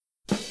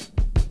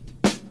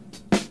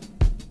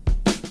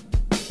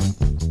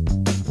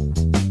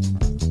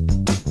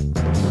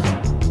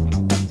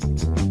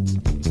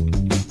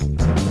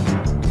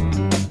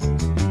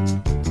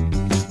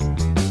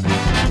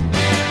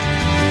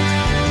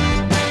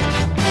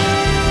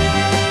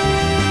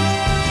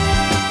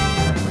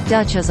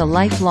Dutch as a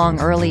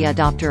lifelong early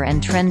adopter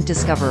and trend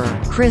discoverer,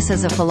 Chris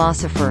as a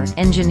philosopher,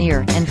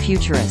 engineer, and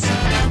futurist.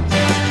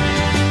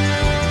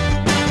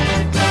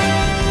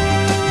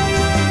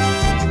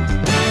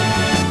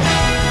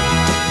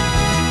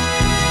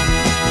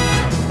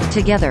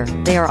 Together,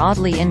 they are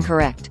oddly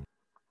incorrect.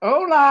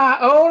 Hola,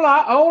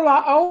 hola,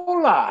 hola,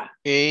 hola.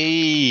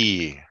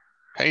 Hey,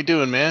 how you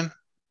doing, man?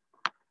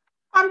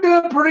 I'm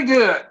doing pretty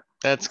good.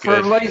 That's For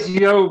a good.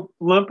 lazy old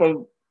lump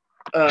of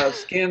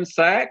skin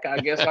sack, I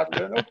guess I'm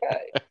doing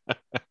okay.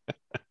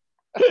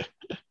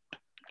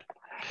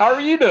 How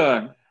are you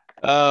doing?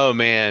 Oh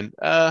man,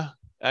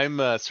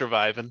 I'm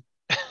surviving.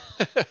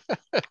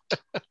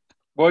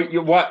 Well,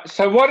 what?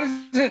 So, what is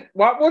it?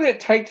 What would it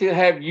take to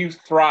have you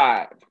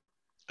thrive?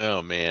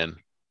 Oh man,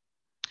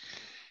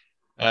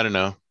 I don't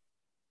know.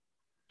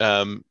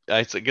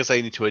 I guess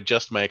I need to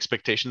adjust my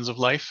expectations of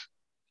life.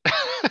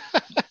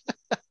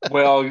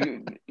 Well,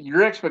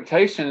 your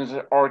expectations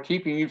are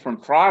keeping you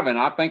from thriving.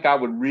 I think I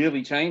would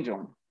really change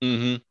them.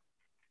 hmm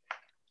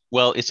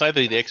Well, it's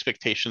either the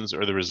expectations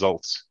or the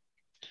results.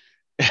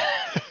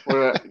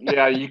 Well,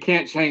 yeah, you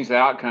can't change the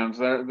outcomes.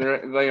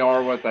 They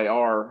are what they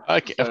are.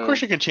 Of course,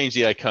 So, you can change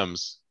the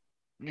outcomes.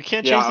 You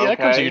can't change yeah, the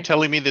outcomes. Are you okay.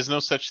 telling me there's no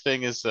such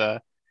thing as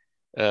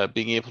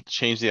being able to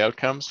change the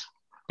outcomes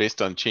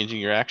based on changing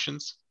your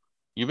actions?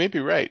 You may be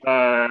right.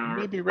 You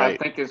may be I right.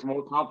 think it's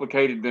more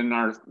complicated than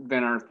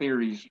our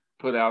theories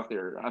put out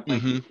there.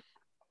 hmm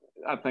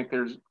I think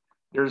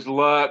there's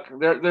luck.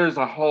 There's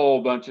a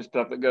whole bunch of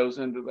stuff that goes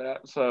into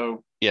that.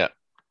 So Yeah.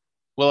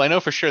 Well, I know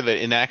for sure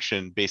that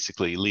inaction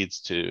basically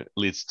leads to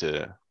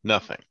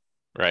nothing,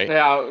 right?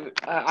 yeah,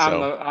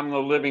 So I'm the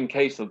living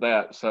case of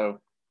that. So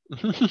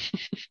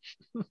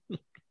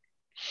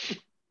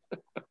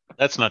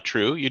that's not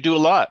true. You do a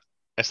lot.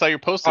 I saw your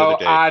post the other oh,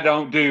 day. I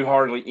don't do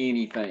hardly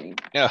anything.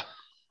 Yeah.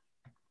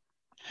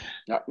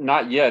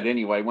 Not yet,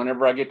 anyway.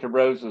 Whenever I get to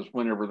roses,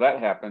 whenever that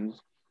happens,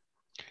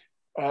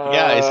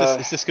 Yeah, uh,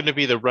 is this going to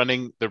be the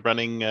running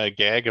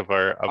gag of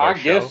our I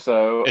guess show?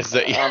 so. Is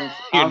that you're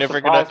I'm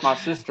never gonna surprised my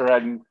sister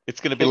hadn't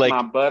it's gonna be kicked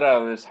my like butt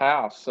out of this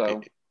house.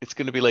 So it's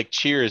gonna be like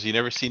Cheers, you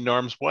never see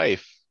Norm's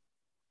wife.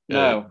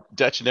 no.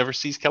 Dutch never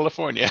sees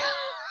California.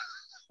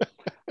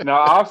 No,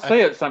 I'll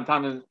say it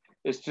sometimes.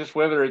 It's just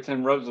whether it's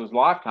in Rose's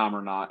lifetime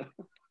or not.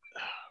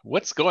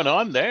 What's going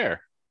on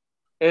there?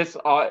 It's.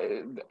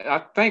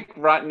 I think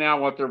right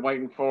now what they're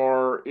waiting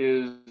for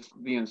is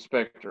the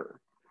inspector,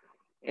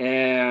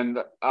 and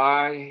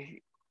I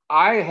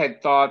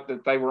had thought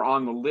that they were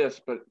on the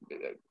list, but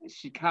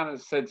she kind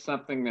of said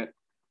something that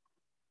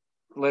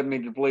led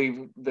me to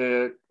believe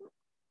that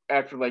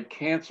after they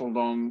canceled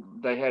them,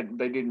 they didn't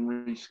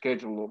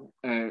reschedule them,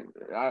 and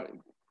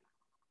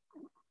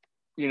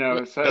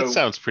That so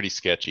sounds pretty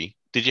sketchy.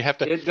 Did you have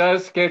to it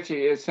does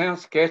sketchy. It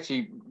sounds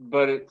sketchy,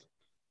 but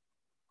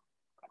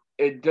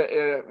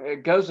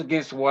it goes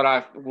against what I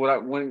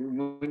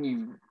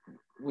when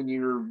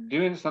you're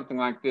doing something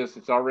like this,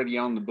 it's already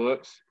on the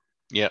books.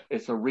 Yeah.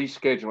 It's a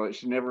reschedule. It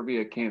should never be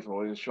a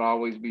cancel. It should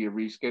always be a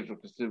reschedule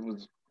because it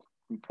was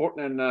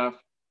important enough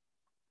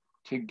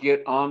to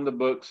get on the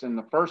books in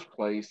the first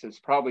place. It's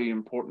probably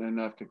important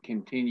enough to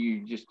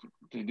continue just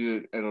to do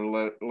it at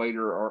a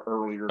later or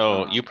earlier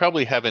Oh, you time.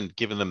 probably haven't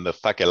given them the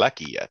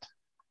fakelaki yet.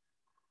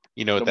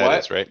 You know what The that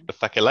is, what? right? The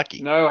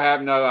fakelaki. No, I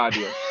have no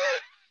idea.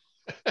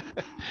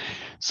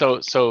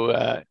 So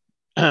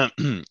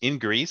in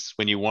Greece,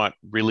 when you want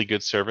really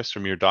good service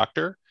from your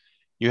doctor,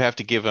 you have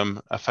to give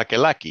them a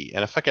fakelaki,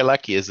 and a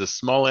fakelaki is a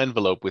small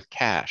envelope with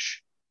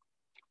cash.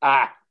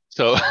 Ah,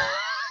 So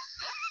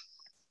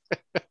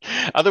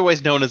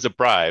otherwise known as a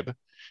bribe.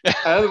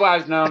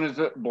 otherwise known as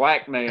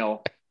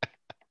blackmail.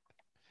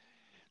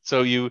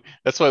 So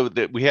that's why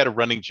we had a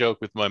running joke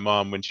with my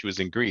mom when she was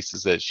in Greece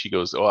is that she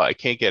goes, "Oh, I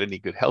can't get any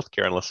good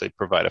healthcare unless I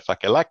provide a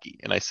fakelaki."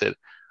 And I said,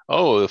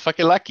 "Oh,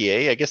 fakelaki,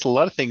 eh? I guess a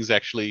lot of things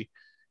actually,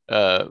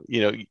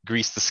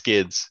 grease the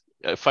skids.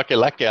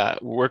 Fakelaki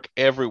work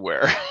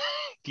everywhere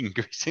in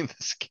greasing the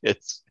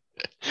skids,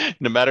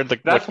 no matter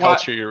what That's why.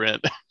 culture you're in."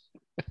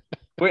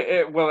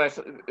 Well,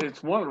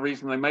 it's one of the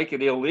reasons they make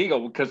it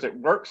illegal because it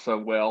works so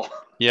well.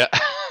 Yeah.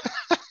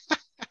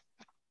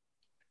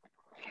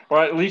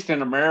 Or at least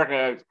in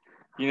America,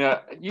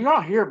 you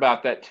don't hear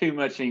about that too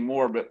much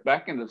anymore. But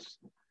back in the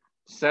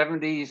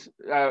 '70s,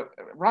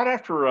 right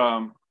after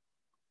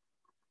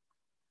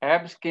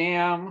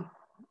Abscam,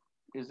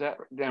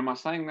 am I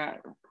saying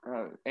that?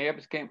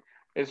 Abscam.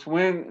 It's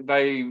when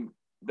they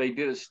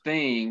did a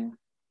sting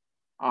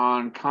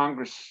on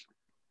Congress,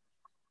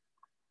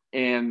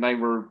 and they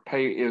were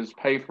it was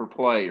pay for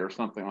play or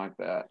something like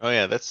that. Oh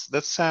yeah, that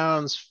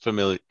sounds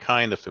familiar,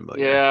 kind of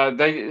familiar. Yeah,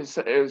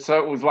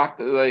 so it was like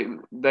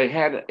they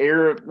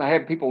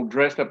had people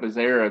dressed up as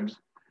Arabs,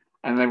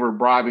 and they were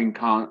bribing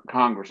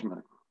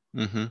congressmen.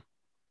 hmm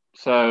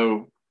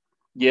So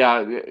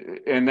yeah,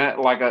 and that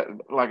like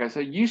I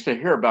said, you used to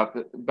hear about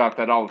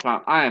that all the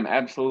time. I am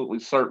absolutely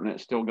certain it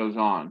still goes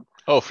on.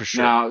 Oh, for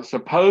sure. Now,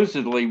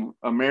 supposedly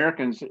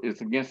Americans,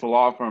 it's against the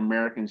law for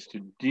Americans to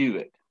do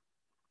it,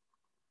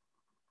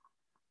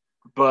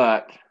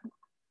 but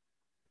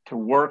to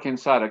work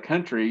inside a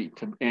country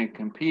and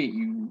compete,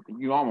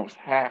 you almost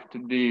have to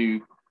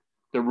do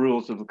the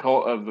rules of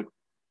the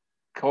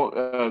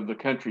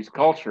country's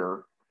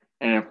culture.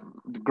 And if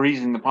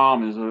greasing the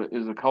palm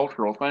is a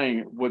cultural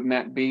thing, wouldn't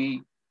that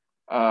be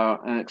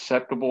an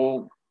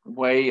acceptable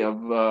way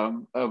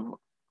of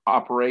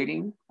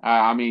operating?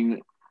 I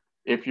mean,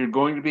 if you're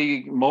going to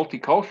be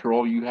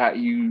multicultural,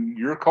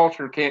 your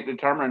culture can't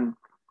determine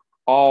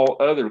all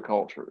other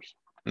cultures.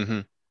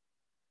 Mm-hmm.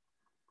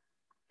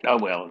 Oh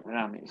well,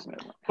 I mean,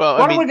 Well,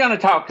 what are we going to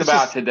talk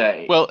about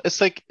today? Well, it's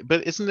like,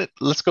 but isn't it?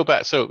 Let's go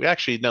back. So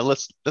actually, no,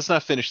 let's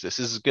not finish this.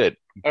 This is good.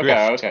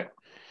 Okay.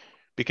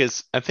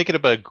 Because I'm thinking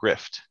about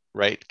grift,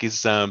 right?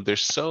 Because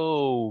there's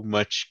so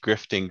much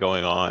grifting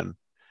going on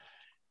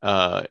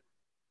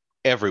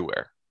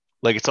everywhere.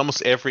 Like it's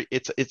almost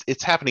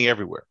it's happening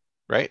everywhere,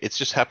 right? It's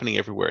just happening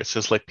everywhere. It's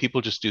just like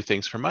people just do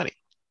things for money,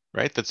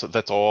 right?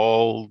 That's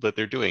all that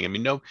they're doing. I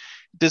mean, no,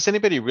 does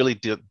anybody really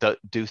do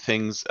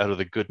things out of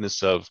the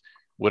goodness of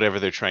whatever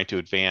they're trying to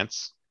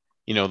advance?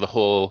 You know, the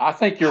whole I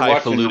think you're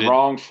watching the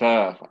wrong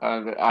stuff.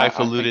 I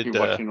think you're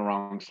watching the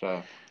wrong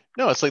stuff.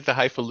 No, it's like the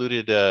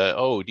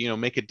highfalutin,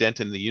 make a dent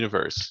in the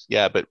universe.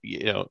 Yeah, but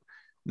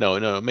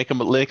no, make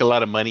a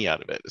lot of money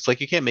out of it. It's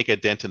like you can't make a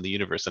dent in the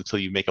universe until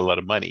you make a lot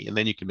of money, and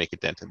then you can make a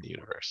dent in the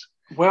universe.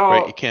 Well,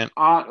 right? You can't.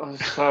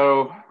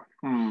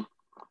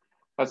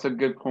 That's a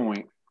good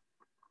point.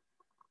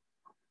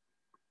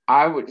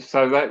 I would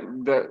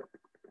that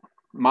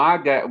my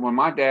dad, when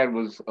my dad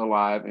was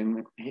alive,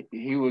 and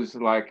he was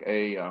like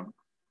a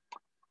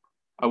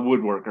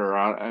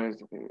woodworker.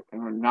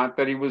 Not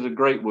that he was a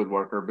great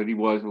woodworker, but he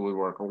was a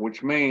woodworker,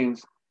 which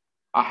means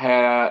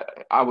I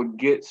would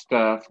get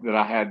stuff that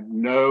I had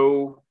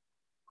no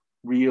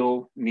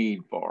real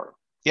need for.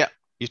 Yeah,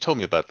 you told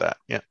me about that.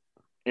 Yeah.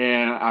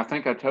 And I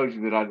think I told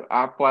you that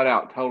I flat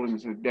out told him,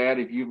 said, Dad,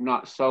 if you've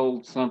not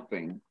sold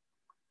something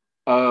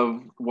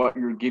of what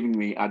you're giving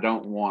me, I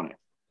don't want it.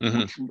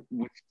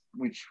 Mm-hmm.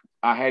 Which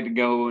I had to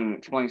go and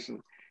explain.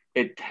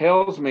 It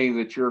tells me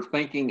that you're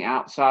thinking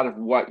outside of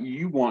what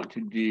you want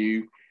to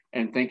do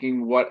and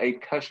thinking what a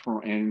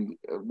customer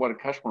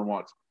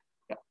wants.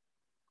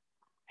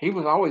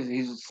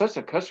 He's such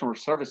a customer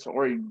service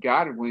oriented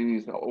guy when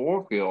he's an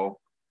oil field.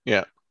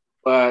 Yeah.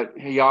 But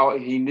he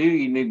knew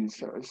he needed,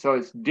 so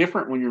it's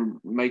different when you're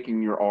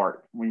making your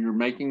art, when you're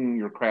making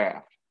your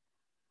craft.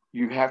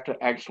 You have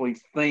to actually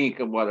think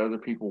of what other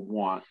people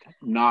want,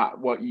 not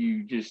what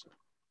you just.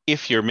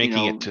 If you're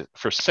making it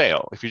for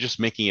sale, if you're just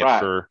making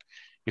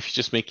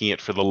it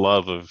for the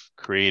love of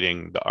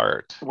creating the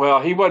art. Well,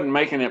 he wasn't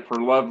making it for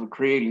love of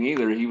creating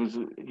either. He was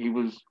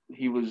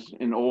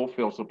in oil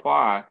field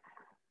supply,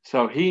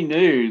 so he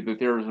knew that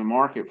there was a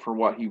market for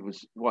what he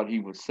was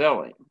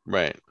selling.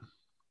 Right.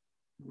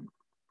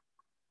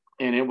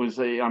 And it was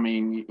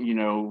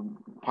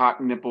pipe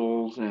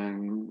nipples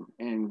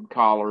and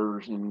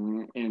collars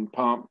and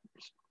pumps,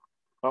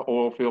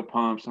 oil field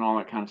pumps and all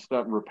that kind of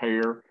stuff,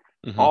 repair.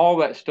 Mm-hmm. All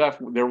that stuff,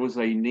 there was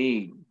a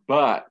need.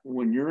 But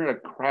when you're a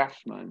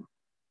craftsman,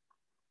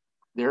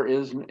 there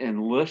isn't,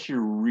 unless you're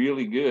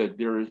really good,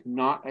 there is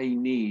not a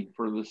need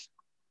for the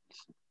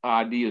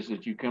ideas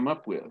that you come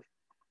up with.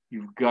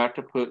 You've got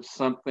to put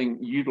something,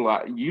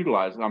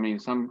 utilize. I mean,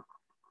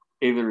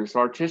 either it's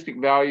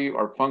artistic value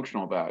or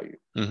functional value.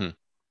 Mm-hmm.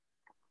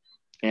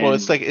 Well,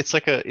 isn't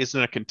it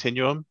a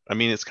continuum? I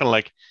mean, it's kind of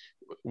like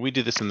we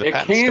do this in the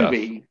patent stuff. It can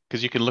be,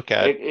 because you can look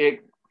at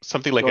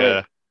something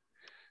like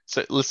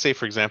so let's say,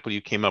 for example,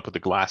 you came up with a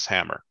glass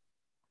hammer,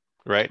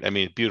 right? I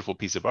mean, beautiful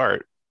piece of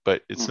art,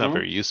 but it's not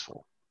very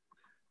useful,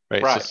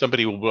 right? So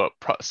somebody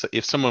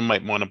if someone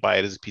might want to buy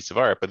it as a piece of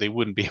art, but they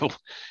wouldn't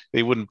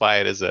buy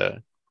it as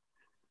a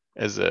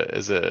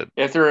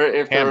if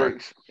they're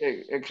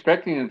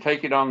expecting to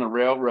take it on the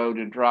railroad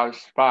and drive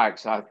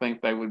spikes, I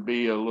think they would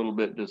be a little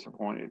bit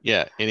disappointed.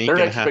 Yeah, their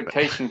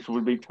expectations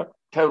would be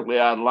totally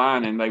out of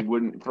line, and they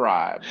wouldn't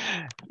thrive.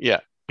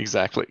 Yeah,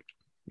 exactly.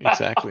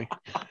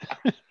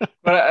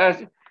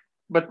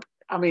 But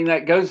I mean,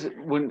 that goes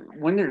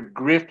when they're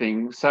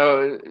grifting.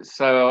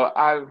 So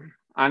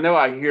I know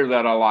I hear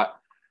that a lot.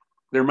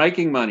 They're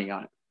making money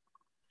on it.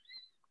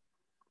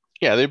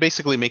 Yeah, they're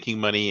basically making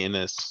money in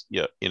this.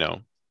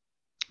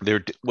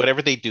 They're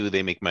whatever they do,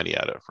 they make money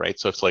out of, right?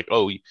 So it's like,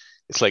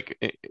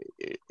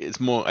 it's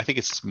more. I think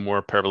it's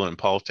more prevalent in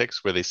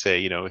politics where they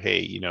say, hey,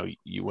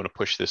 you want to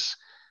push this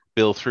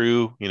bill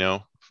through,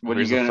 What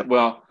are you gonna?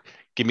 Well,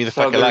 give me the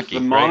so there's the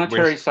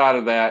monetary side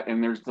of that,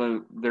 and there's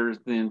the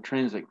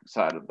intrinsic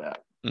side of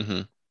that.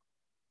 Mm-hmm.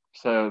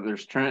 So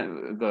there's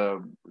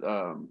the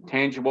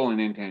tangible and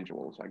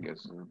intangibles, I guess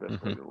is the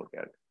best way to look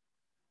at it.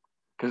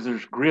 Because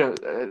there's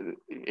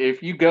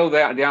if you go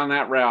down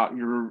that route,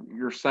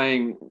 you're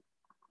saying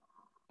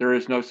there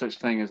is no such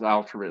thing as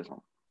altruism.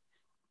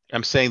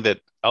 I'm saying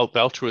that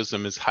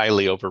altruism is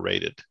highly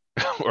overrated,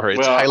 or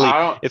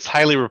it's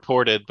highly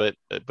reported, but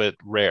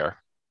rare,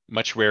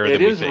 much rarer than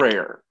we think. It is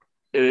rare.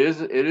 It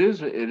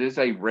is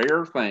a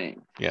rare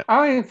thing. Yeah. I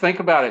don't even think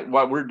about it.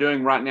 What we're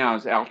doing right now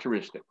is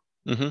altruistic.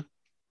 Mm-hmm.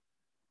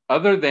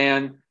 Other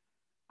than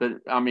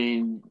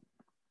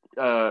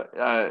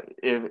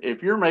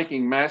if you're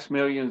making mass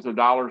millions of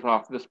dollars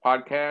off this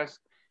podcast,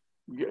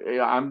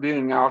 I'm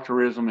doing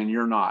altruism and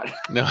you're not.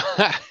 No,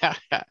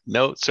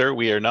 no, sir,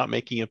 we are not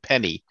making a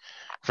penny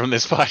from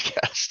this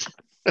podcast.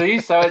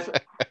 See, so it's,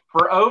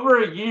 for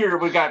over a year,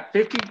 we got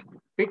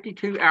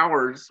 52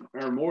 hours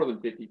or more than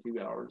 52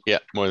 hours. Yeah,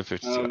 more than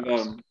 52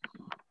 hours.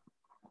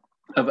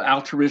 Of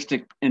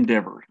altruistic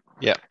endeavor.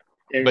 Yeah.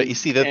 But you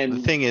see, that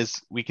the thing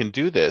is, we can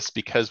do this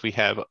because we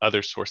have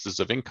other sources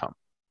of income,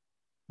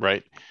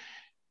 right?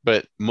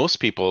 But most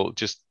people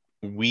just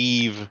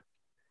weave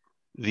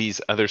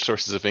these other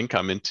sources of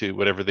income into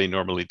whatever they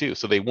normally do.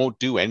 So they won't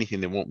do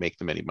anything that won't make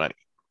them any money.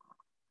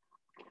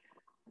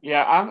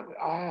 Yeah,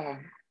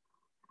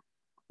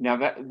 now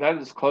that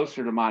is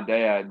closer to my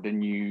dad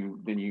than you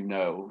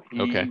know.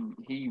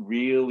 He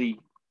really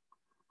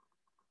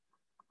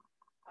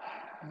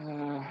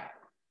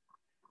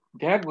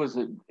Dad was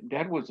a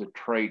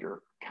trader,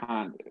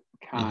 kind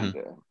of.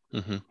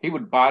 Mm-hmm. He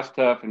would buy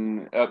stuff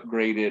and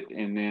upgrade it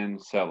and then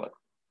sell it.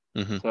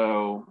 Mm-hmm.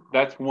 So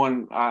that's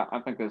one. I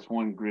think that's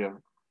one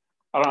grift.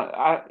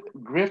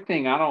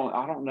 Grifting. I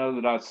don't know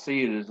that I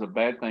see it as a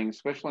bad thing,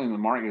 especially in the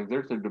market. If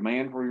there's a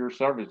demand for your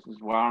services,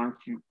 why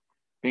aren't you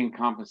being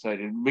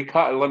compensated?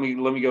 Because let me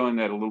go in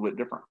that a little bit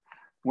different.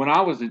 When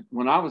I was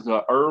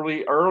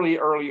early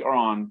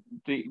on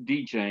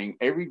DJing,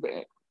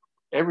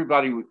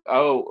 everybody would,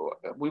 oh,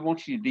 we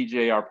want you to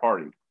DJ our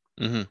party.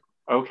 Mm-hmm.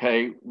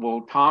 Okay,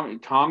 well,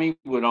 Tommy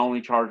would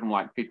only charge them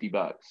like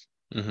 $50.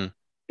 Mm-hmm.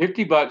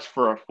 $50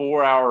 for a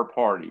 4-hour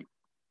party.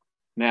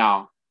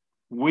 Now,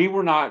 we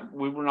were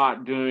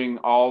not doing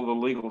all the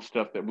legal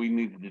stuff that we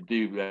needed to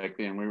do back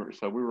then. We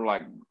were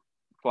like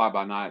fly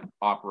by night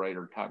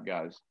operator type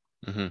guys.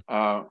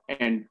 Mm-hmm.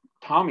 And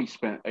Tommy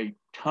spent a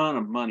ton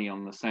of money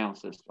on the sound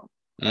system.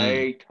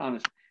 A ton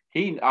of.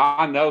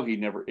 I know he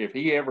never, if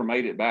he ever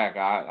made it back,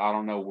 I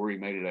don't know where he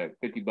made it at.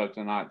 $50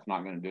 a night, it's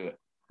not going to do it.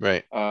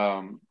 Right.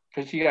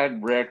 Because he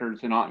had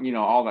records and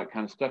all that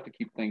kind of stuff to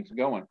keep things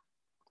going.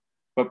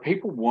 But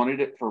people wanted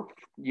it for,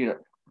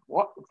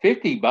 what,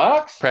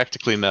 $50?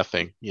 Practically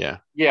nothing. Yeah.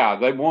 Yeah,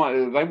 they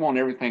want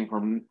everything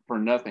for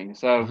nothing.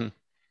 So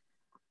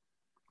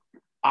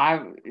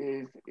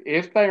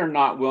if they are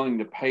not willing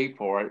to pay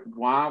for it,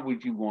 why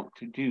would you want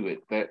to do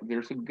it? That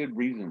there's a good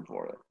reason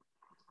for it.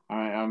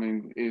 I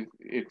mean,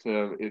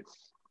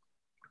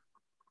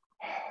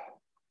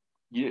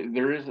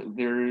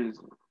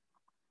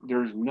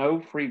 there's no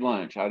free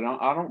lunch. I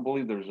don't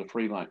believe there's a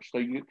free lunch. So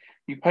you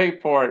pay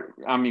for it.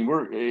 I mean,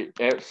 we're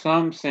at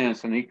some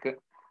sense, and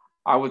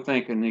I would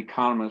think an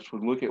economist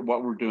would look at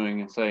what we're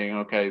doing and saying,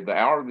 okay, the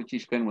hour that you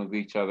spend with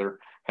each other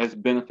has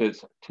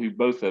benefits to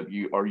both of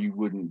you, or you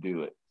wouldn't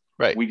do it.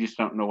 Right. We just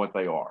don't know what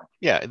they are.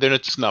 Yeah, they're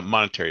just not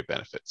monetary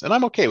benefits, and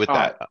I'm okay with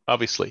that.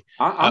 Obviously,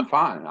 I'm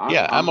fine.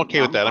 I'm okay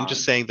with that. Fine. I'm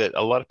just saying that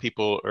a lot of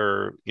people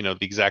are, the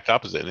exact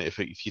opposite. And if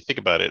you think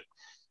about it,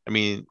 I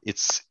mean,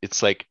 it's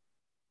like,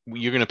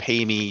 you're going to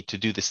pay me to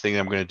do this thing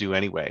I'm going to do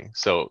anyway.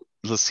 So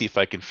let's see if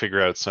I can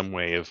figure out some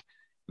way of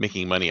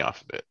making money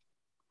off of it.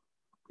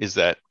 Is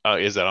that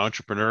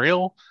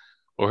entrepreneurial,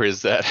 or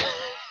is that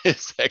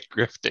is that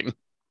grifting?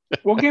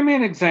 Well, give me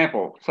an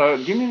example.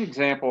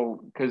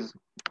 Because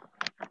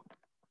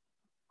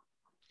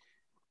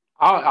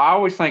I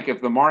always think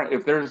if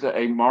there's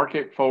a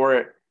market for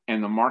it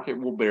and the market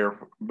will bear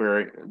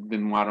it,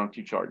 then why don't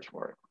you charge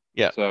for it?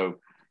 Yeah. So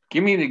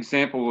give me an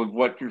example of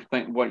what you're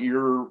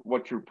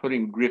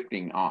putting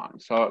grifting on.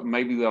 So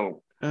maybe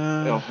that'll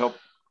help.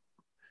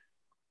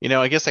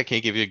 I guess I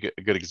can't give you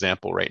a good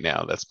example right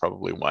now. That's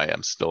probably why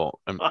I'm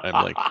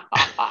like.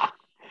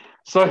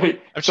 So I'm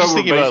just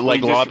thinking about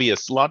like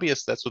lobbyists.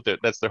 Lobbyists,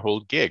 that's their whole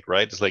gig,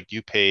 right? It's like,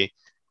 you pay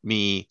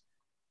me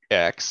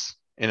X,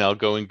 and I'll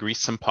go and grease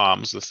some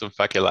palms with some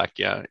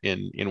whakelakia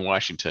in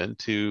Washington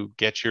to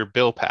get your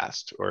bill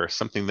passed, or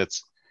something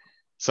that's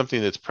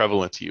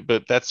prevalent to you.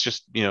 But that's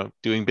just,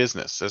 doing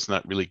business. That's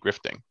not really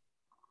grifting.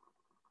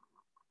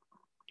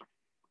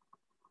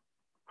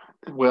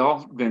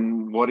 Well,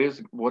 then what do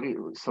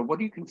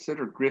you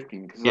consider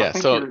grifting? Because yeah, I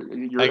think so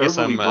you're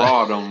overly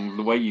broad on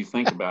the way you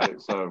think about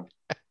it. So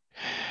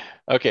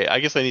okay, I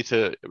guess I need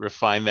to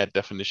refine that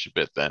definition a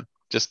bit then.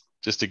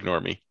 Just ignore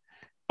me.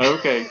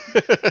 Okay.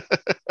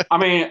 I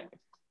mean,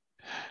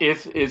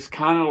 it's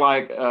kind of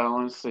like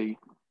let's see.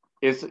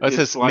 It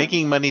says like,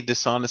 making money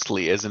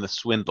dishonestly, as in a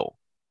swindle.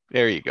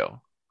 There you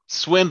go.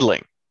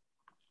 Swindling.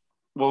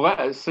 Well,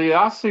 I see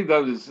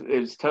those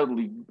as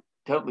totally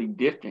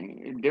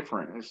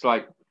different. It's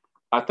like,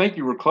 I think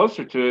you were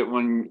closer to it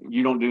when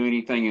you don't do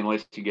anything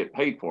unless you get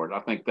paid for it. I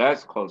think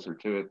that's closer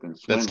to it than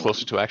swindling. That's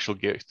closer to actual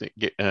grifting.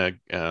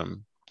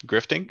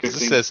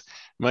 Because it says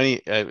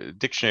money.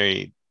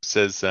 Dictionary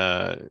says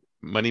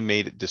money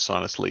made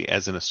dishonestly,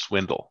 as in a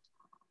swindle.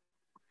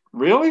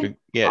 Really?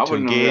 Yeah, to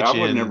engage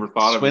in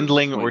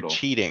swindling or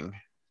cheating.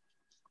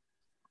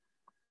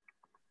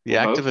 The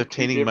act of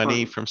obtaining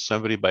money from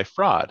somebody by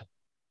fraud.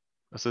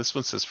 So this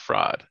one says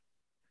fraud.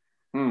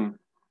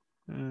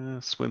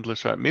 Swindler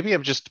fraud. Maybe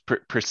I'm just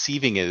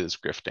perceiving it as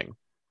grifting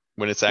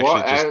when it's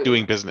actually just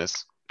doing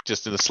business.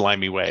 just in a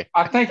slimy way.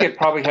 I think it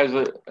probably has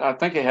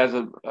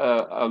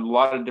a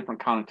lot of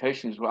different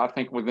connotations. But I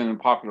think within the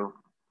popular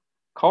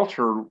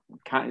culture,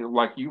 kind of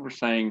like you were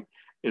saying,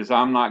 is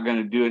I'm not going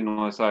to do it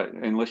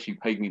unless you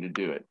paid me to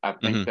do it. I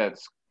think Hmm.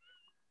 that's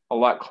a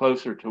lot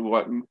closer to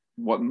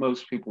what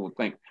most people would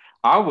think.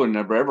 I wouldn't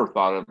have ever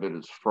thought of it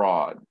as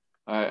fraud.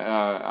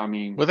 I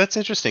mean, Well, that's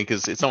interesting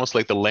because it's almost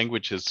like the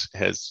language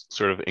has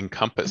sort of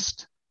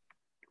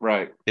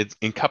right. it's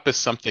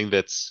encompassed something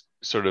that's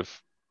sort of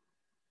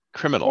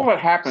Well, criminal, what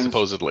happens?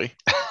 supposedly,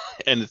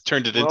 and it's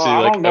turned it Well, into I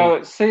like don't a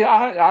know. See,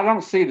 I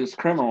don't see it as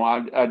criminal.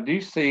 I do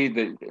see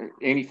that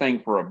anything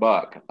for a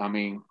buck. I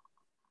mean,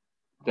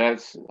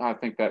 I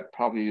think that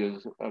probably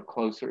is a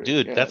closer.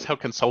 dude, that's how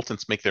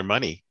consultants make their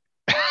money.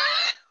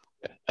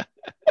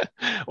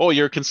 Oh,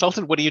 you're a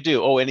consultant. What do you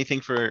do? Oh,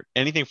 anything for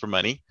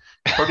money.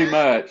 Pretty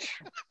much.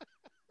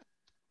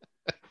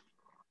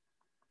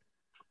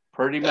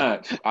 Pretty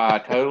much. I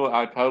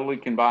totally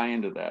can buy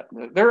into that.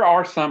 There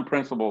are some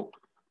principal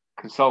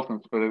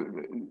consultants, but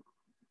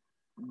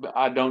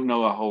I don't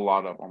know a whole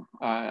lot of them.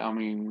 I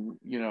mean,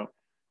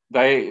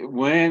 they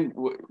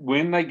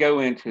when they go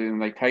into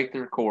and they take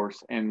their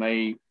course and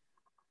they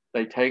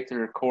take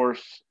their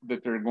course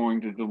that they're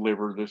going to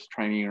deliver, this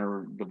training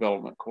or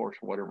development course,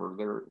 whatever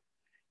they're,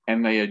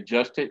 and they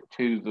adjust it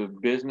to the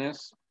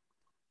business,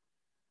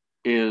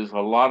 is a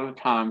lot of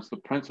times the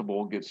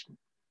principal gets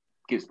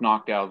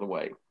knocked out of the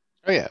way.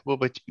 Oh yeah. Well,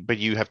 but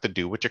you have to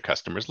do what your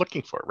customer's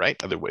looking for,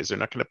 right? Otherwise, they're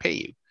not going to pay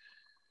you.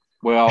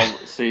 Well,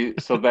 see,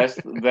 so that's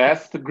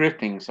the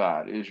grifting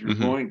side, is you're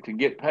Hmm. going to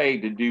get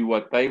paid to do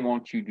what they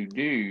want you to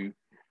do,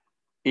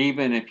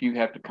 even if you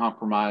have to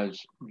compromise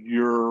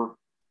your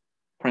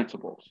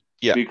principles,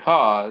 Yeah.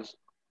 because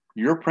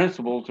your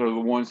principles are the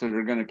ones that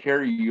are going to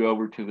carry you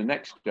over to the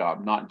next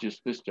job, not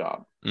just this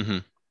job. Hmm.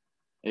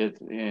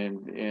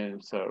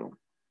 And so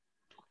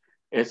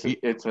it's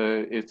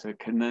a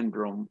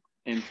conundrum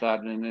inside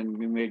an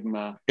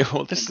enigma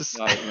Well, this is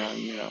inside,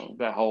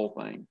 that whole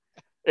thing.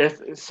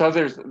 So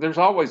there's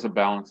always a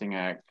balancing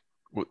act.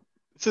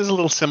 this is a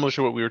little similar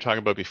to what we were talking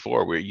about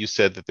before, where you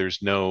said that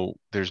there's no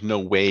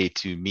way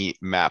to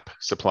map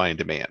supply and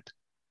demand,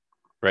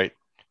 right?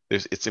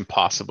 It's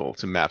impossible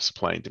to map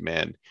supply and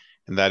demand,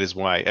 and that is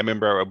why I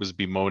remember I was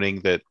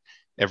bemoaning that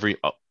every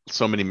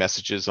so many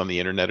messages on the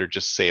internet are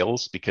just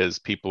sales because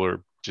people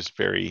are just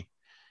very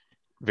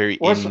very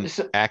Well,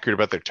 inaccurate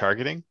about their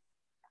targeting.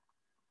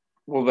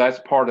 well, that's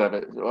part of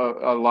it.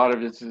 A lot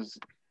of it is.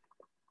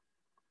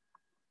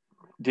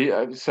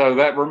 So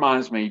that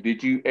reminds me,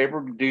 did you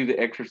ever do the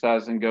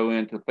exercise and go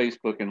into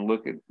Facebook and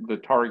look at the Oh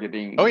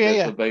targeting yeah, that's yeah,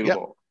 yep,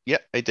 available?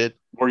 yep, I did,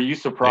 Were you I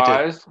did.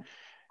 surprised?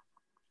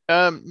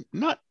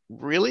 Not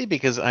really,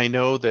 because I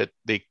know that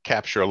they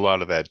capture a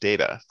lot of that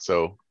data,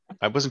 so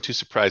I wasn't too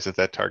surprised that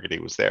that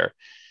targeting was there.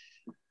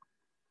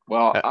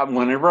 Well, Uh,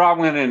 whenever I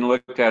went and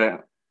looked at it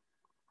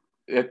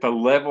at the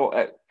level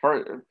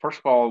first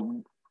of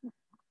all,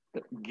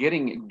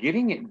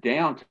 getting it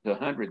down to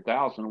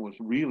 100,000 was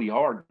really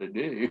hard to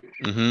do.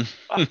 mhm.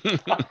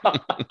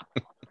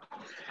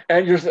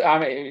 And I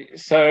mean,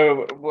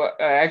 so well,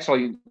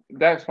 actually,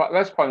 that's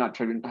probably not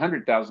true.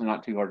 100,000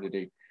 not too hard to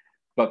do,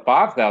 but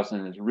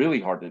 5,000 is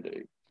really hard to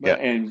do. Yeah.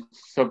 And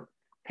so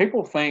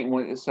people think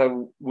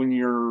when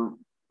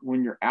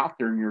you're out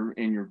there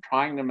and you're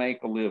trying to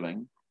make a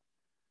living,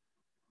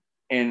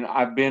 and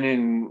I've been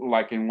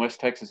in West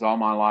Texas all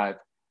my life,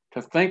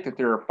 to think that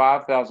there are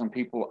 5,000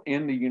 people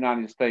in the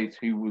United States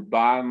who would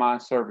buy my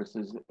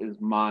services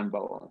is mind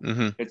blowing.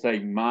 Hmm. It's a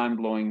mind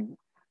blowing.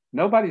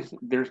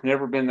 There's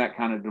never been that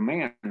kind of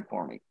demand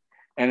for me.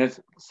 And it's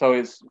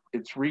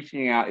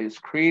reaching out, it's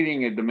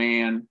creating a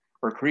demand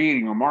or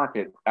creating a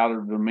market out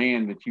of the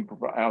demand that you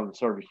provide, out of the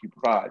service you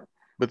provide.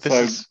 But So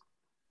this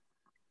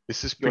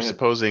is go ahead.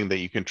 presupposing that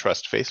you can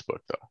trust Facebook,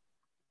 though,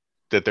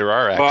 that there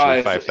are actually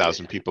Well,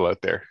 5,000 people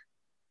out there.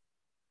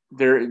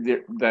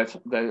 that's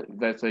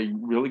a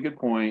really good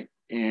point.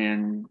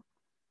 And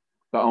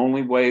the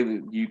only way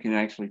that you can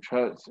actually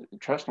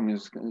trust them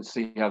is to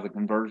see how the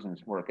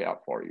conversions work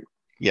out for you.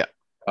 Yeah.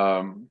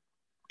 Um,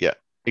 Yeah,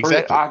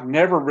 exactly. I've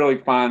never really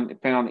found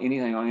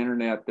anything on the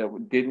internet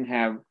that didn't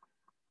have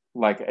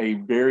like a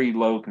very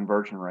low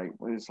conversion rate.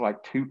 It's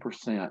like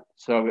 2%.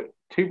 So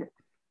two,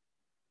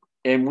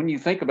 and when you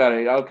think about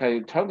it, okay,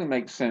 it totally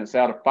makes sense.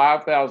 Out of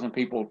 5,000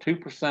 people,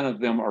 2% of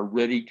them are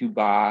ready to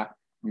buy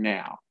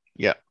now.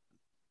 Yeah.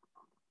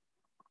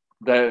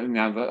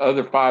 Now the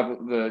other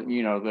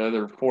the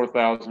other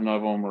 4,000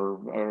 of them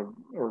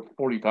or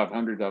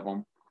 4,500 of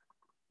them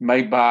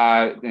may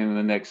buy in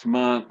the next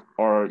month,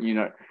 or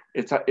it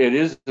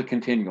is a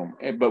continuum.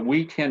 But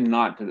we tend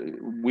not to.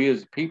 We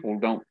as people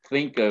don't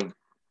think of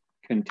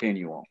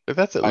continuum, But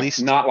that's at like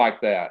least not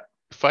like that.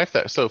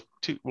 5,000. So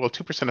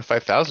 2% of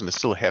 5,000 is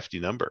still a hefty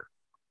number,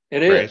 It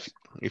right? is,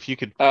 If you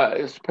could,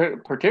 it's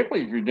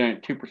particularly if you're doing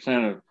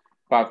 2% of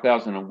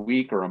 5,000 a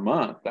week or a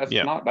month. That's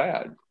yeah, not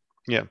bad.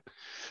 yeah.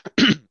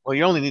 Well,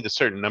 you only need a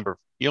certain number.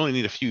 You only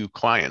need a few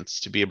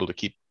clients to be able to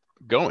keep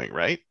going,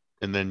 right?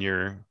 And then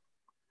you're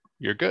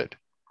good.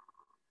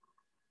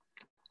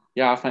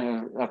 Yeah, I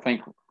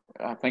think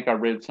I think I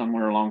read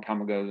somewhere a long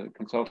time ago that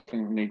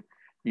consulting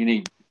you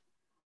need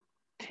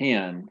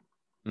 10,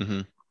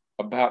 Mm-hmm.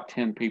 about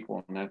 10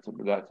 people, and that's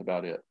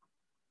about it.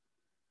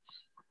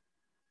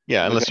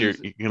 Yeah, unless you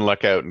Because can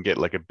luck out and get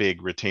like a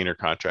big retainer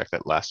contract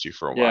that lasts you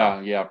for a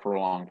while. yeah, for a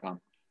long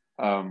time.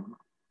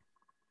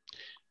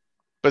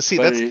 But see,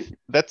 But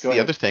that's go the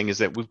ahead. other thing is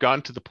that we've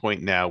gotten to the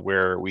point now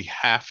where we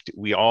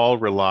all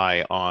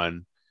rely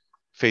on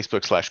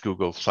Facebook slash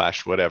Google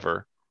slash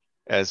whatever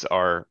as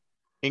our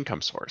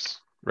income source,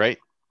 right?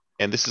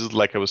 And this is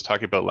like I was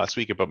talking about last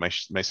week about my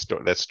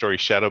story, that story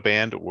Shadow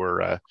Banned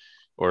or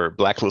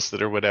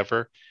Blacklisted or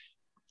whatever.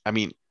 I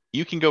mean,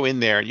 you can go in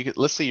there. You can,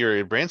 let's say you're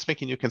a brand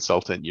spanking new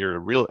consultant. You're a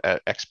real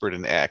expert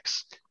in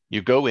X.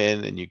 You go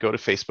in and you go to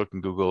Facebook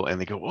and Google, and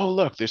they go, "Oh,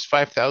 look, there's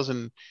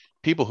 5,000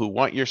 people who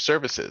want your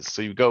services."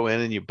 So you go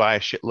in and you buy a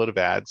shitload of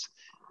ads,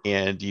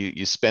 and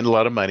you spend a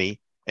lot of money,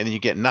 and then you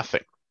get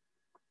nothing.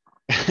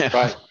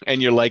 Right.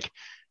 And you're like,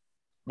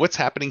 "What's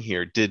happening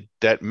here? Did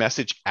that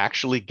message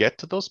actually get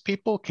to those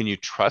people? Can you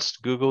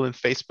trust Google and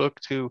Facebook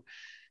to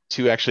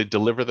actually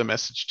deliver the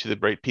message to the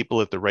right people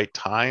at the right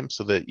time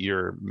so that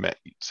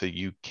so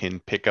you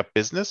can pick up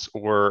business,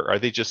 or are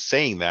they just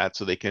saying that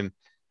so they can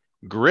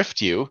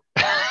grift you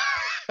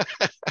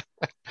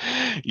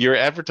your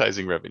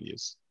advertising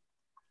revenues?"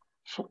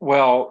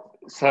 Well,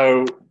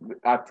 so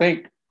I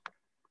think,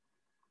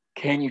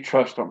 can you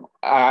trust them?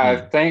 I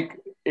Mm, think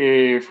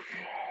if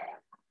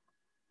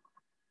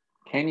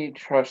can you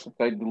trust that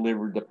they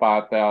delivered the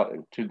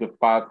 5,000 to the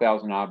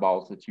 5,000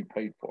 eyeballs that you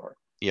paid for?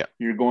 yeah.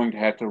 You're going to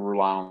have to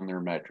rely on their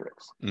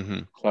metrics. Hmm.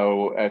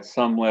 So at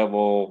some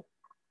level,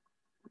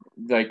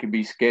 they could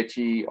be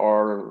sketchy,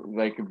 or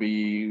they could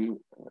be.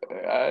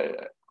 Uh,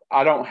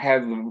 I don't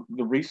have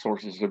the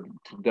resources to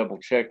double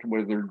check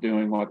whether they're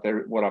doing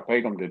what I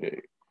paid them to do.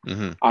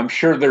 Hmm. I'm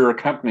sure there are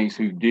companies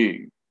who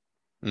do,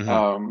 Hmm.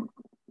 um,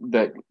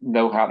 that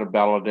know how to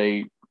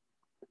validate.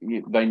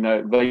 They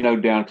know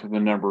down to the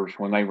numbers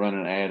when they run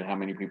an ad how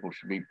many people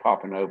should be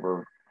popping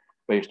over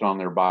based on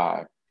their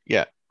buy.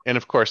 Yeah. And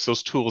of course,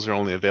 those tools are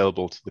only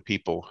available to the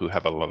people who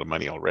have a lot of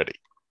money already.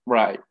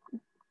 Right,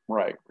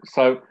 right.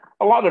 So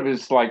a lot of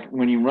it's like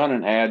when you run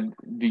an ad,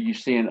 do you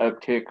see an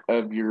uptick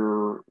of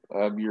your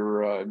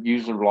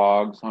user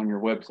logs on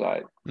your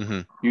website?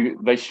 Hmm.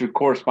 They should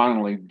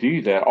correspondingly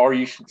do that, or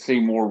you should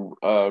see more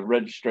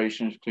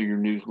registrations to your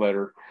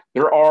newsletter.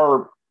 There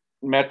are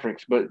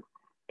metrics, but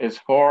as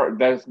far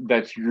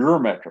that's your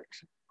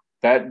metrics.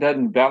 That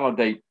doesn't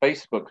validate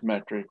Facebook's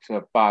metrics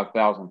of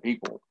 5,000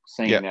 people Yeah.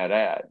 seeing that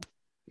ad.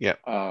 Yeah.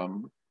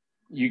 Um,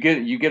 you get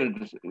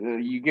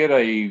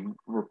a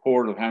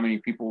report of how many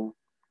people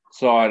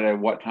saw it at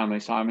what time they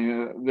saw it. I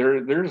mean,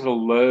 there's a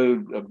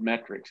load of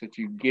metrics that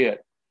you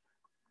get,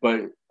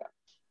 but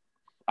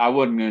I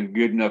wasn't a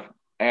good enough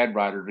ad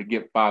writer to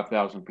get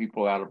 5,000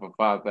 people out of a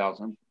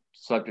 5,000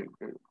 subject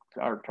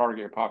or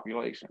target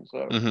population.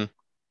 So, Hmm.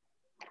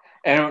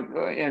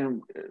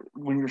 and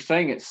when you're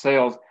saying it's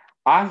sales,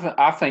 I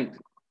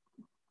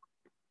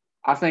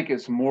think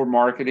it's more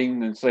marketing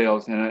than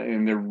sales,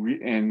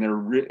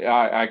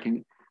 I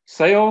can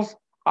sales.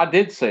 I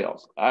did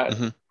sales.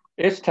 Hmm.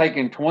 It's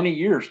taken 20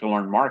 years to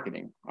learn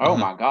marketing. Oh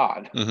Hmm. my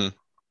God. Hmm.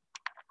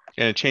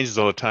 And it changes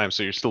all the time,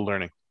 so you're still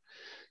learning.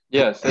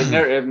 Yes,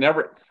 it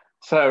never.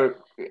 So,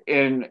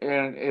 and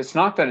it's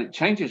not that it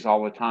changes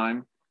all the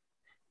time.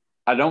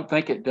 I don't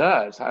think it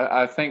does.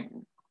 I think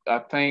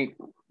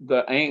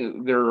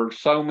there are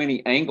so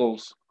many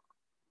angles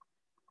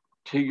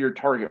to your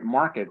target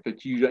market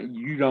that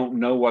you don't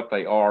know what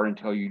they are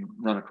until you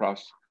run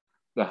across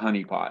the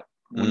honeypot.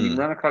 When you Mm.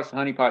 run across the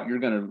honeypot, you're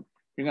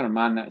gonna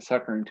mine that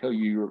sucker until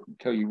you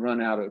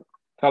run out of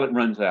until it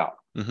runs out.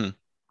 Hmm.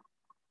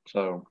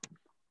 So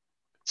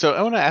So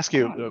I want to ask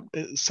you um,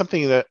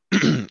 something that I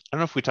don't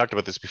know if we talked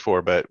about this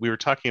before, but we were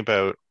talking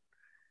about.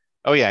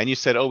 Oh yeah, and you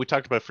said, "Oh, we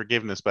talked about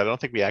forgiveness," but I don't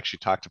think we actually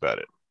talked about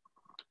it.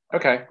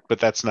 okay. But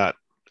that's not.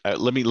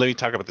 Let me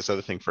talk about this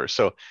other thing first.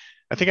 So,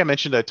 I think I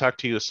mentioned I talked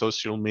to you, a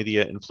social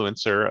media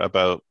influencer,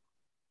 about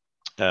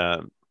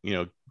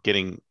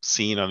getting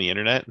seen on the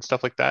internet and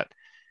stuff like that.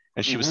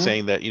 And she was Mm-hmm.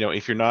 saying that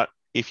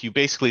if you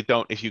basically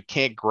don't, if you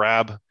can't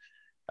grab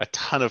a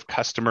ton of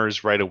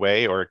customers right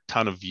away or a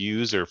ton of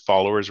views or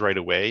followers right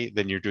away,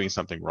 then you're doing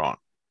something wrong.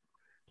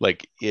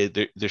 Like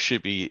it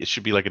should be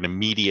like an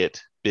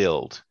immediate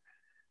build.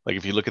 Like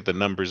if you look at the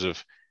numbers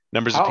of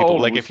How people,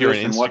 old like was if you're on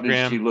this, and what did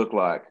she Instagram, look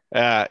like?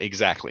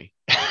 exactly.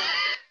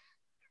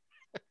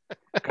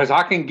 Because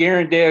I can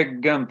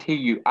guarantee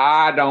you,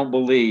 I don't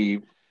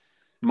believe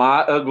my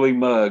ugly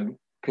mug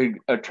could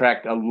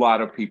attract a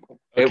lot of people.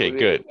 Okay,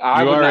 good.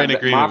 I You would are in not.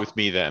 agreement My with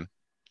me then.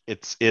 A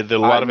I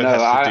lot of it no.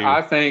 has to do.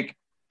 I think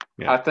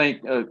Yeah. I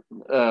think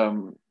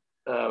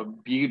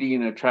beauty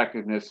and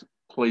attractiveness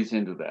plays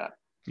into that.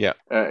 Yeah.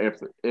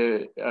 If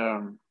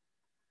and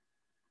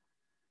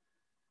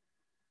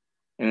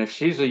if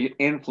she's an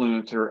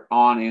influencer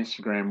on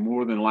Instagram,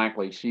 more than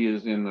likely she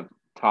is in the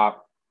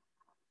top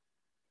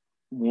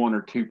 1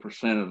 or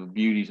 2% of the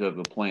beauties of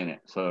the planet.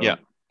 Yeah. So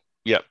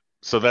Yeah.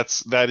 So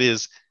that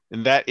is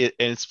And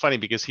it's funny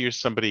because here's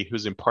somebody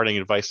who's imparting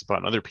advice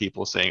upon other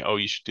people saying, oh,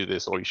 you should do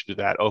this, or you should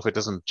do that. Oh, if it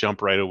doesn't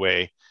jump right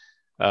away,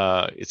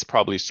 it's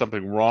probably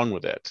something wrong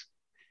with it.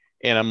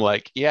 And I'm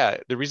like, yeah,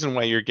 the reason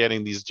why you're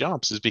getting these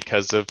jumps is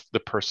because of the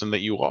person that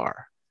you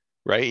are,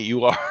 right?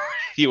 You are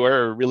you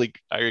are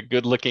a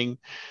good looking,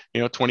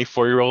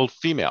 24-year-old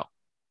female.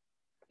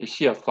 Is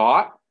she a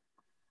thought?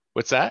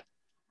 What's that?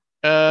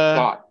 A Uh,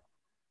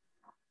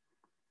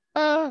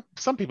 thought.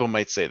 some people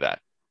might say that.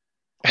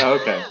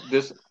 Okay,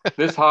 this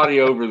hottie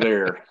over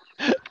there.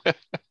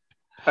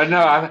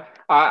 No,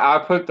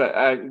 I put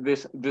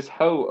this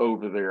hoe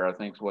over there. I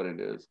think is what it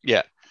is.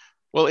 Yeah.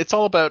 Well, it's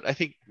all about, I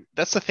think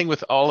that's the thing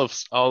with all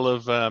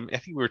of I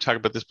think we were talking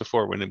about this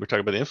before when we were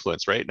talking about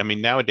influence, right? I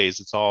mean, nowadays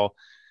it's all,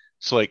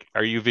 so like,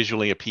 are you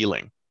visually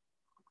appealing,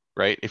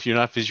 right? If you're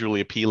not visually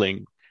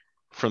appealing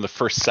from the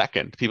first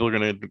second, people are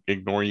going to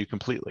ignore you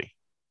completely.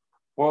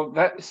 Well,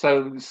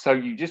 so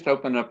you just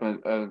open up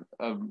a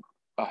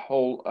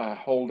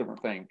whole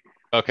different thing.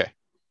 Okay.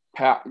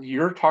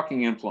 You're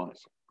talking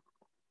influence,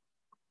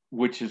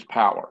 which is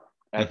power.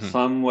 At Hmm.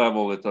 some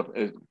level, it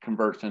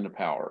converts into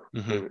power.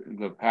 Hmm.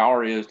 The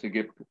power is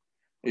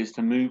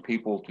to move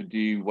people to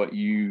do what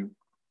you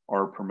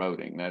are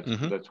promoting.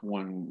 Hmm. That's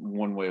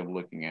one way of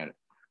looking at it.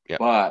 Yeah.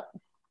 But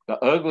the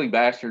ugly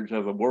bastards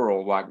of the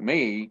world, like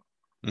me,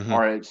 Hmm.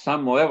 are at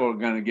some level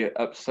going to get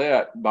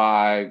upset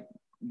by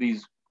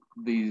these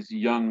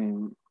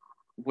young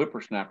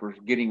whippersnappers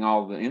getting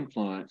all the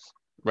influence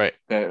Right.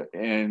 that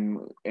and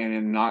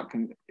not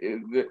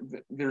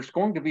there's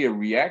going to be a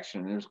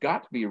reaction. There's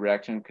got to be a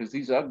reaction because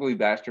these ugly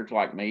bastards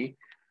like me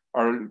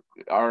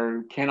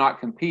are cannot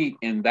compete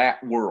in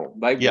that world.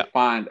 They Yeah. will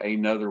find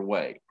another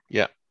way.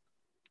 Yeah.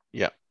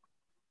 Yeah.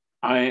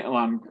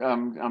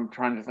 I'm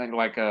trying to think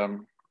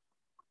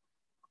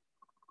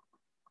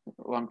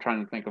I'm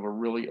trying to think of a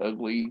really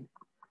ugly,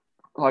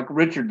 like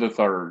Richard the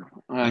Third.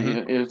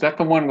 Hmm. Is that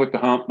the one with the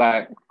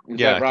humpback? Is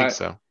Yeah, that I think right?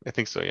 so. I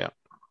think so. Yeah.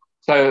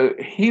 So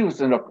he was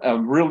a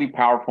really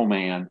powerful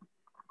man,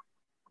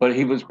 but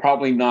he was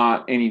probably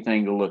not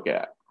anything to look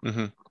at.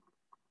 Hmm.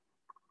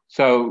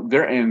 So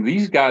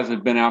these guys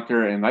have been out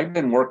there and they've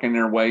been working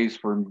their ways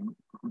for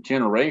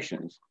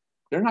generations.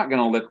 They're not going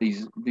to let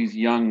these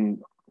young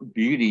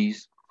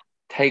beauties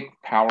take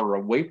power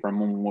away from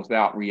them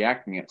without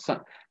reacting at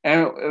some.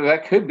 And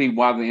that could be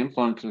why the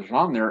influencers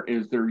on there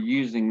is they're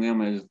using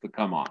them as the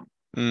come on,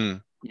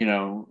 Mm. you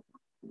know,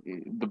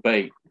 the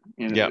bait.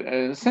 And Yeah.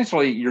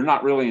 essentially, you're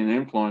not really an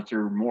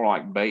influencer, more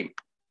like bait.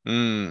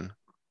 Mm.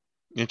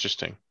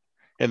 Interesting.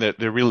 And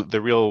the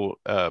real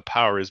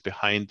power is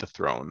behind the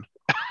throne.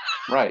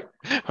 Right.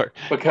 Or,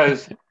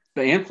 Because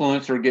the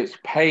influencer gets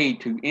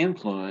paid to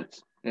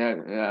influence.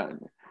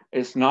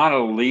 It's not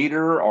a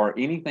leader or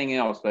anything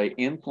else. They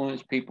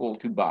influence people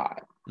to buy,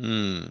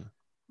 mm.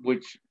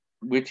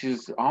 which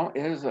is all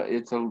is a,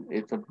 it's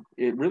a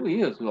it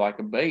really is like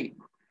a bait.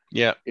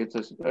 Yeah.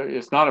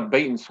 It's not a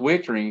bait and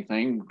switch or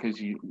anything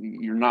because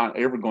you're not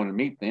ever going to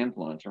meet the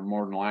influencer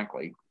more than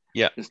likely.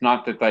 Yeah. It's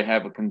not that they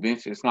have a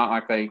convention. It's not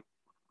like they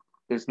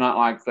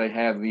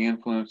have the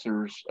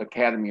Influencers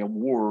Academy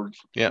Awards,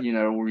 Yeah.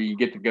 where you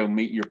get to go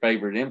meet your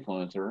favorite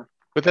influencer.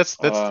 But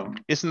that's Um,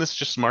 isn't this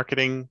just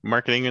marketing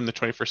in the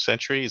 21st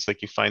century? It's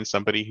like you find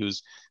somebody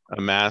who's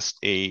amassed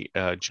a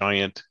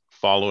giant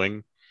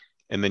following,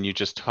 and then you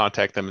just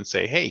contact them and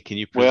say, "Hey,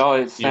 well, it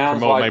can you sounds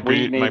promote like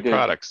we my need to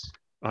products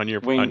on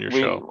your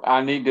show?"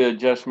 I need to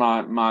adjust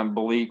my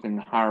belief and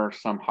hire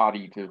some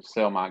hottie to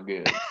sell my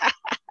goods.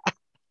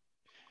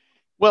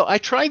 Well, I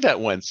tried that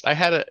once. I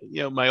had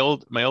my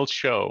old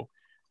show.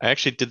 I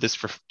actually did this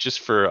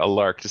for a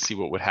lark to see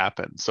what would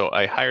happen. So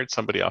I hired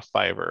somebody off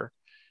Fiverr,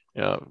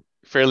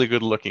 fairly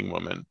good looking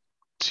woman,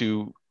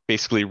 to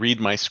basically read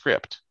my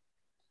script,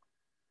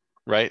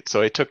 right?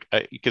 So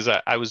because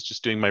I was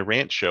just doing my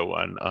rant show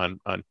on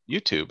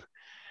YouTube,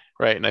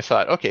 right? And I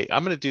thought, okay,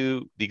 I'm going to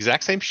do the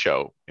exact same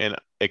show, and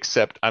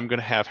except I'm going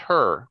to have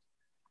her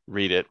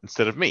read it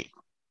instead of me,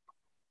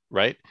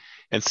 right?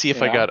 And see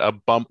if I Yeah. got a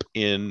bump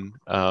in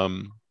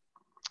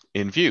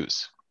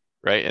views,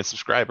 right, and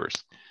subscribers.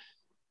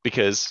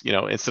 Because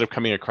instead of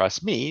coming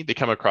across me, they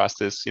come across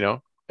this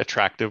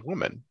attractive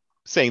woman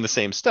saying the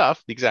same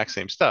stuff, the exact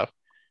same stuff,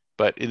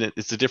 but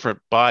it's a different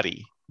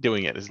body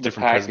doing it. It's a The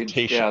different package,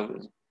 presentation. yeah,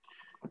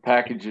 the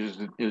package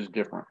is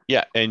different.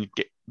 Yeah, and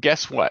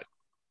guess what?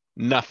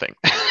 Nothing.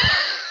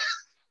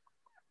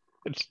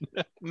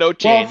 No Well, for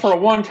change. a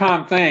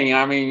one-time thing,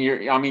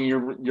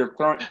 you're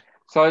throwing.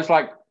 So it's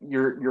like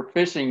you're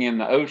fishing in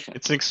the ocean.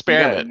 It's an You got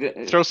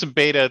experiment. Throw some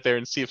bait out there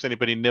and see if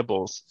anybody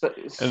nibbles. so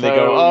And they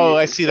go, so, "Oh, you, so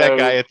I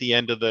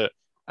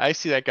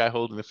see that guy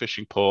holding the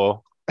fishing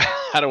pole.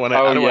 I don't want to.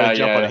 oh I don't want to yeah,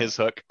 jump on yeah. his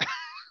hook."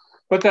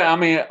 But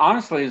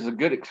honestly, it's a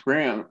good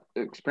experiment.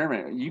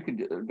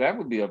 Experiment. That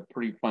would be a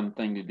pretty fun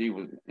thing to do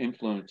with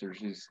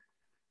influencers.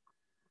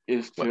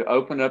 Is But to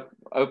open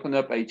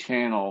up a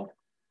channel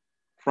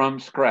from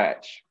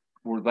scratch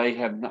where they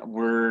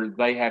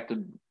have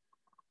to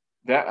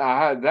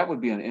that would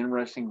be an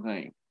interesting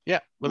thing. Yeah.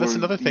 Well, that's where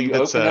another thing you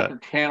that's open up a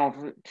channel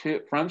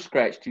from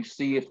scratch to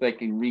see if they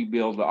can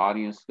rebuild the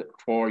audience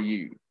for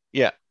you.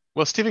 yeah.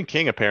 Well, Stephen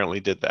King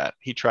apparently did that.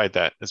 He tried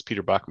that as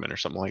Peter Bachman or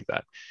something like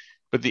that.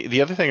 But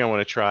the other thing I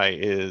want to try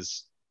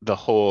is the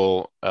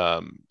whole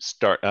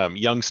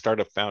young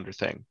startup founder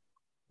thing,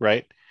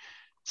 right?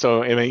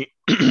 So I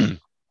mean,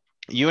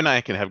 you and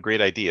I can have great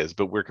ideas,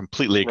 but we're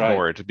completely Right.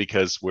 ignored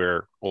because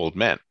we're old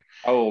men.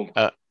 Old.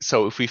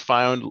 So if we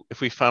found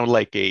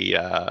like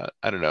a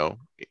I don't know,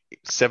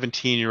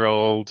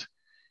 17-year-old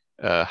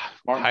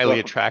highly Mark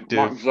attractive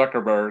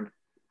Zuckerberg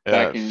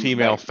back when he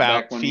was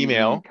in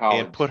female and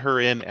college. put her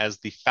in as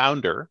the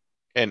founder,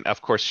 and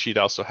of course she'd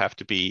also have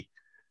to be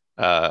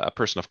a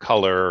person of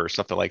color or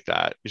something like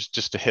that,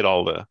 just to hit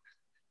all the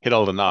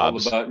All the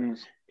knobs.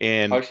 buttons. Oh,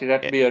 And she'd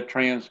have to be a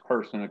trans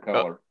person of uh,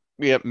 color.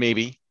 yeah,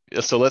 maybe.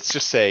 So let's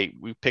just say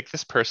we pick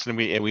this person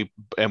and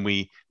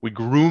we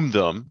groom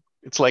them.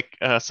 It's like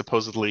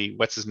supposedly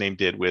what's his name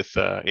did with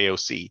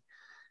AOC,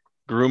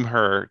 groom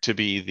her to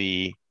be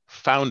the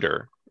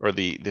founder or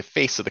the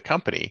face of the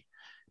company,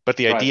 but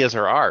the Right. ideas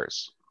are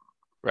ours,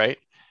 right?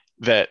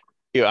 That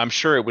I'm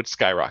sure it would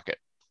skyrocket.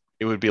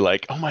 It would be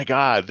like, oh my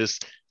God, this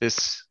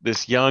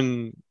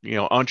young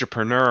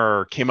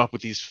entrepreneur came up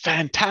with these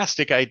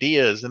fantastic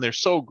ideas, and they're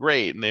so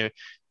great, and they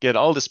get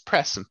all this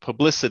press and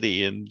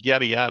publicity and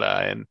yada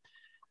yada,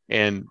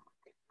 and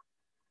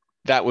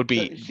that would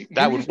be You're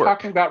that would just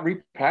talking work. about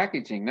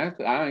repackaging.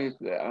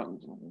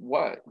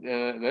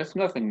 That's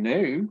nothing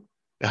new.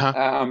 Uh-huh.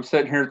 I'm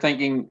sitting here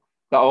thinking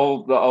the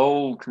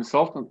old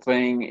consultant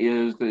thing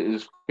is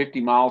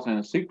 50 miles in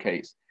a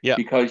suitcase, Yeah.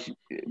 because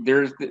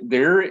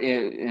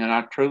and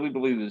I truly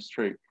believe this is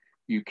true.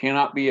 You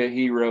cannot be a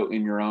hero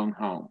in your own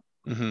home.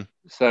 Hmm.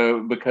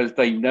 So because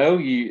they know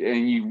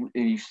you,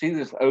 and you see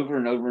this over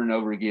and over and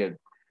over again.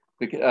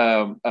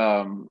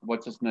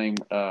 What's his name?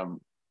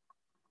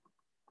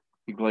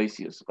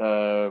 Iglesias.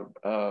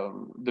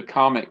 The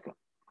comic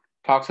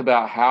talks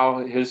about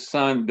how his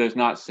son does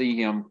not see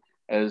him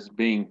as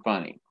being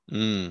funny.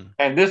 Mm.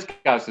 And this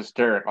guy's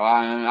hysterical.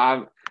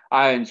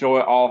 I enjoy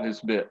all his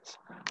bits.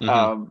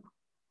 Hmm.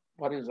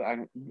 What is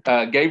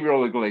I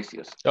Gabriel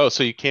Iglesias? Oh,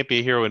 so you can't be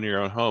a hero in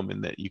your own home,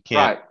 and that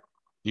Right.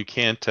 you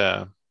can't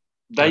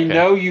They okay.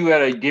 know you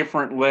at a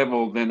different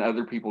level than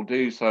other people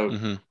do, so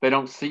Hmm. they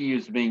don't see you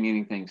as being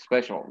anything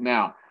special.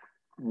 Now,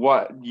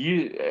 what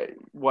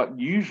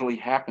usually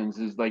happens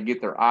is they get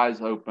their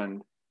eyes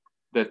opened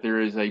that there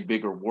is a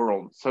bigger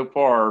world. So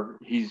far,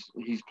 he's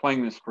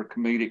playing this for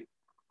comedic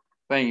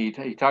thing.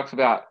 He talks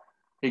about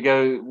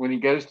when he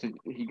goes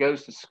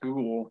to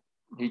school.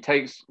 He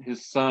takes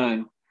his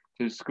son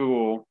to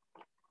school,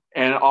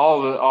 and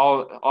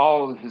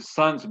all his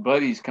son's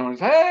buddies come and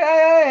say,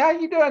 hey, how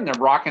you doing? They're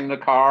rocking the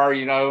car,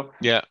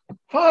 Yeah.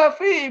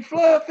 Fluffy,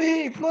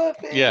 Fluffy,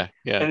 Fluffy, Yeah.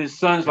 Yeah. and his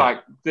son's Yeah.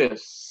 like,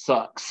 this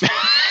sucks.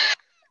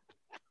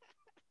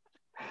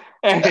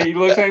 And he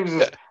looks at him and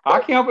says, I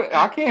can't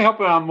help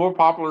it. I'm more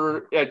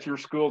popular at your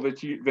school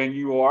than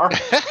you are.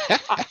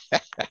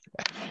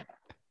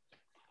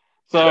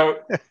 So,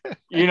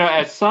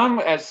 at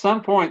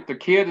some point, the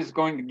kid is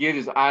going to get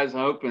his eyes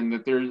open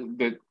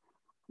that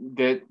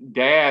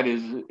dad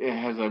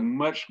has a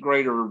much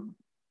greater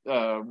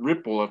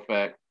ripple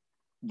effect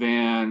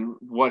than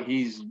what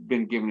he's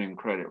been giving him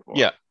credit for.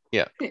 Yeah.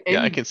 Yeah. Yeah. And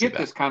I you can see get that.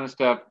 this kind of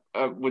stuff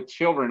with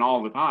children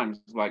all the time.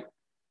 It's like,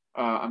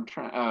 I'm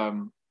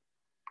trying.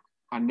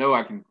 I know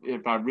I can.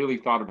 If I really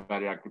thought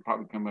about it, I could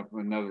probably come up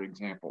with another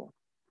example.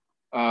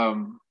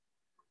 Um,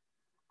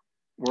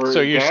 So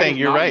where you're dad saying is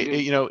you're not right.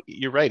 good.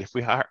 You're right. If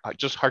we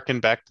just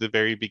harken back to the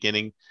very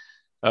beginning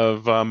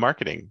of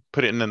marketing,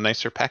 put it in a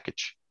nicer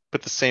package,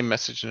 put the same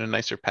message in a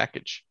nicer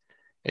package,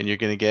 and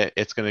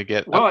it's going to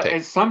get Well, uptake.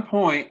 at some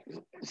point,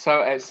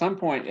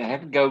 I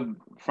have to go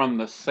from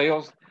the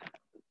sales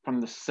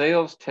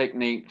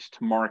techniques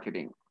to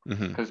marketing,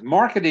 Hmm. because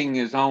marketing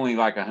is only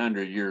like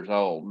 100 years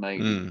old,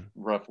 maybe Mm.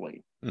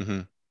 roughly.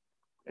 Hmm.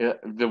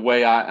 The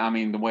way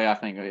I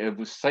think it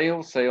was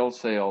sales, sales,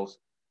 sales,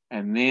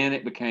 and then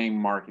it became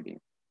marketing.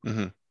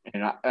 Hmm.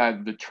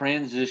 And the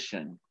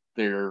transition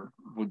there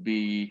would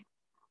be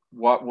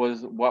what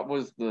was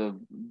the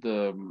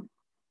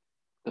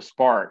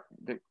spark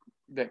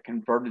that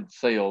converted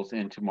sales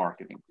into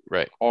marketing,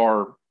 Right.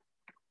 or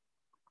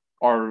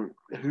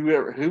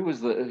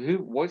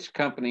which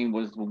company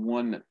was the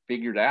one that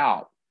figured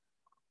out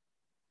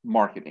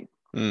marketing.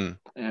 Mm.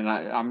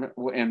 And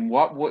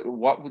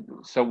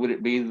would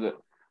it be the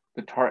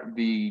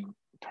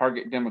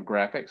target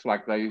demographics,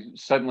 like they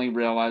suddenly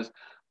realize,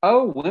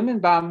 oh, women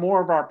buy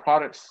more of our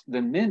products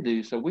than men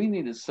do, so we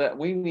need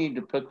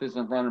to put this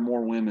in front of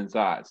more women's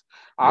eyes.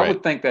 I Right.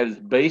 would think that is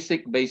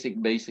basic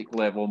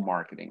level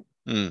marketing.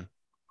 Mm.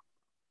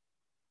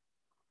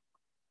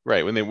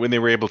 Right. When they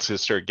were able to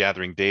start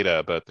gathering data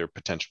about their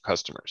potential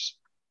customers,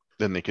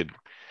 then they could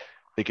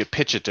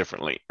pitch it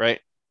differently,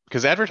 right?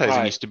 Because advertising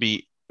Right. used to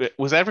be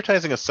was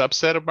advertising a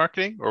subset of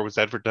marketing, or was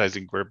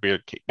advertising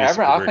basically I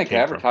where it think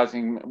came from?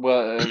 advertising.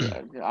 Well,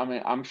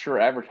 I'm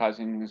sure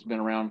advertising has been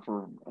around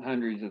for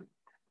hundreds of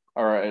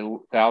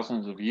or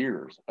thousands of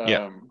years.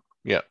 Yeah.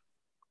 Yeah.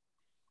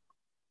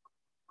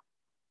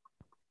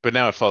 But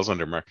now it falls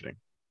under marketing.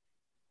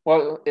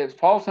 Well, it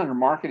falls under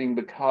marketing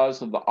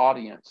because of the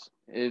audience.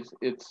 It's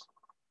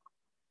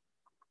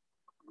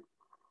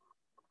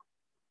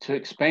to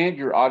expand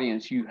your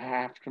audience, you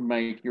have to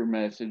make your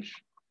message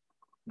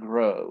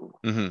grow.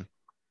 Mm-hmm.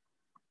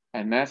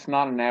 And that's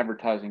not an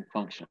advertising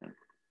function.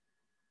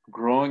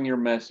 Growing your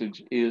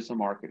message is a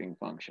marketing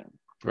function.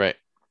 Right.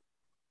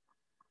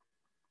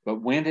 But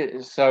when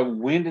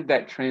did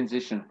that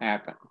transition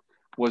happen?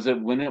 Was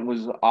it when it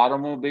was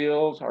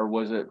automobiles, or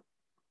was it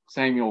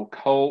Samuel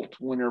Colt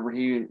whenever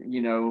he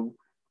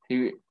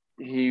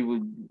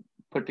would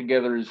put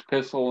together his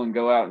pistol and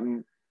go out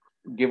and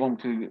give them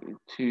to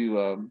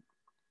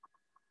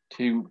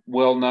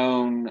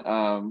well-known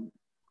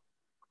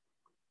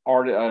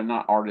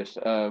not artists,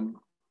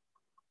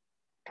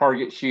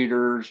 target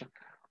shooters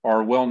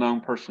or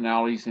well-known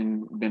personalities,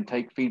 and then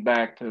take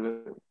feedback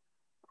to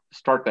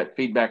start that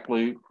feedback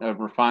loop of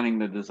refining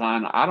the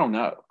design. I don't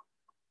know.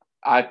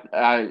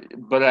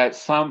 But at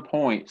some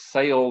point,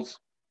 sales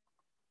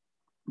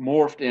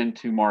morphed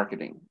into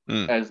marketing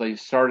as they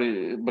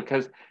started,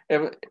 because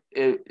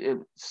it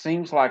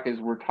seems like, as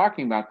we're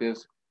talking about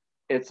this,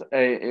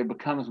 it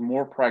becomes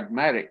more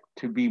pragmatic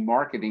to be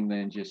marketing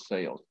than just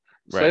sales.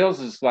 Right. Sales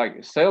is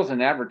like sales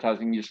and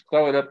advertising. You just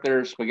throw it up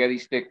there, spaghetti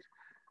stick,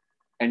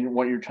 and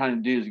what you're trying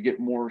to do is get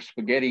more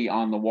spaghetti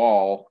on the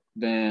wall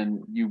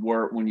than you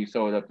were when you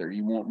throw it up there.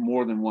 You want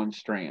more than one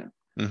strand,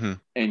 Mm-hmm.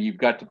 and you've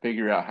got to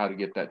figure out how to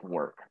get that to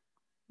work.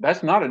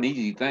 That's not an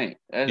easy thing.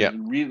 That is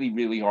really,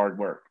 really hard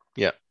work.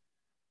 Yeah.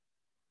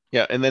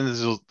 Yeah. And then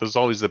there's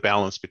always the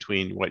balance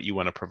between what you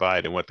want to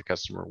provide and what the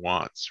customer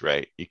wants,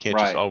 right? You can't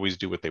just always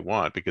do what they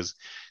want, because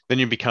then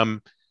you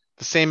become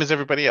the same as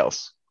everybody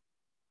else.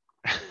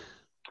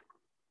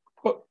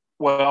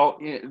 Well,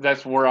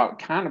 that's where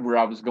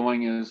I was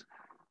going is,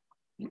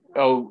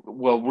 oh,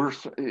 well,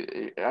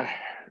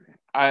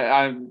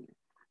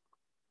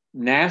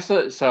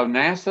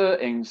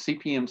 NASA and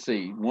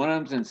CPMC, one of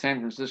them's in San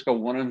Francisco,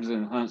 one of them's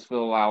in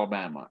Huntsville,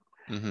 Alabama.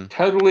 Mm-hmm.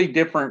 Totally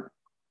different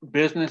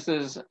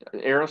businesses,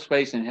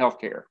 aerospace and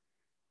healthcare.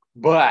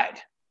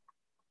 But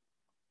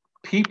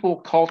people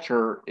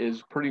culture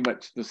is pretty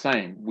much the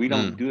same. We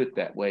don't do it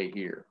that way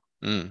here.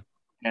 And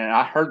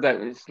I heard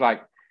that it's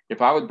like,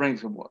 if I would bring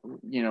some,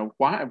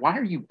 why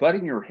are you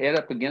butting your head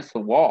up against the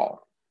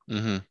wall?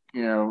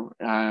 Mm-hmm.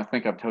 I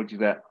think I've told you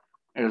that.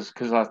 It was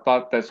because I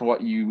thought that's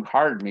what you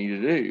hired me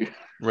to do.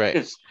 Right.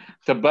 It's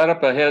to butt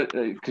up ahead,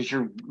 because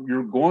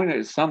you're going to,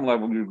 at some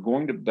level, you're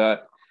going to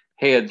butt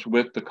heads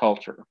with the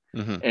culture,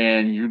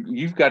 and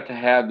you've got to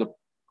have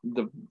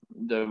the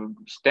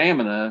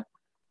stamina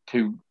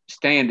to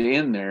stand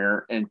in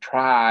there and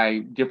try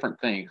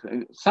different things.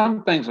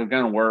 Some things are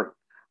going to work,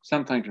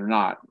 some things are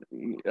not,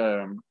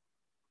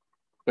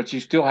 but you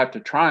still have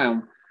to try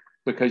them,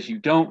 because you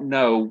don't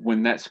know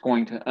when that's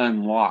going to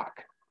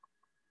unlock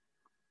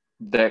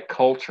that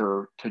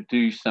culture to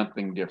do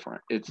something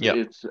different. It's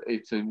a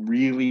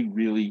really,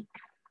 really,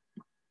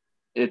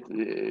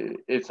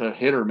 it's a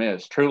hit or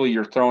miss. Truly,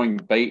 you're throwing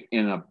bait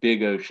in a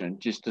big ocean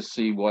just to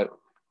see what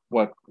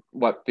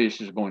fish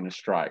is going to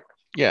strike.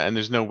 Yeah, and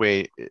there's no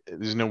way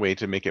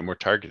to make it more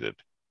targeted.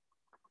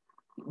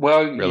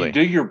 Well, really. You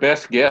do your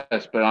best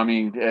guess, but I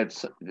mean,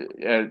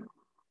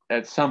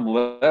 at some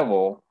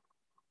level,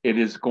 it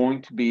is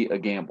going to be a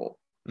gamble.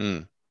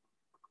 I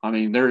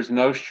mean, there is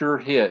no sure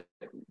hit.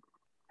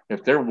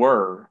 If there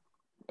were,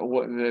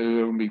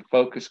 there would be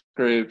focus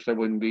groups, there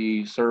wouldn't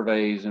be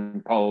surveys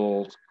and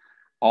polls,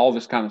 all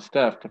this kind of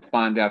stuff to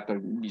find out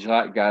the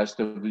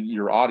zeitgeist of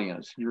your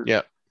audience.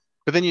 Yeah.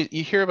 But then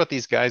you hear about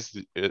these guys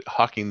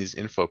hawking these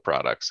info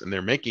products, and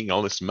they're making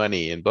all this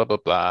money and blah, blah,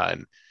 blah.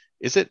 And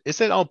is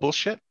it all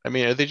bullshit? I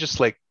mean, are they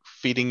just like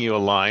feeding you a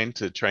line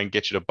to try and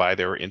get you to buy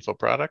their info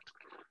product?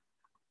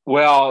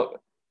 Well,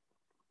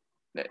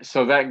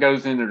 so that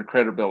goes into the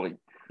credibility.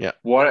 Yeah.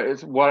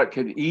 What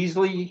could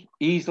easily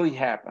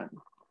happen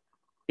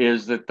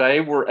is that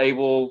they were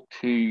able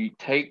to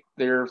take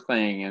their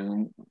thing,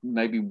 and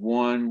maybe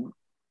one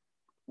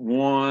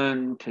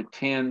to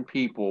 10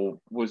 people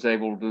was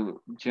able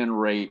to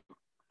generate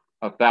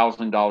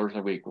 $1,000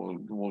 a week.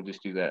 We'll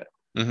just do that.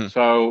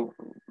 So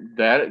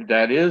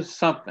that is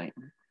something.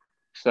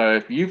 So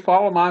if you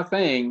follow my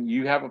thing,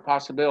 you have a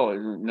possibility.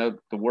 Note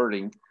the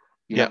wording.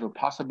 You have a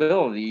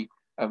possibility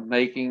of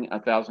making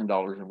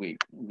 $1,000 a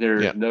week.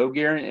 There's no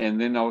guarantee, and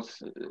then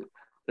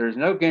there's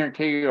no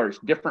guarantee, or it's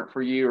different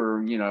for you,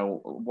 or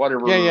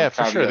whatever. Yeah,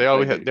 for sure. They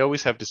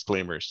always have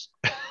disclaimers.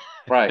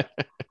 Right.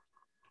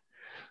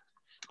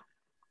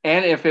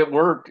 And if it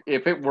were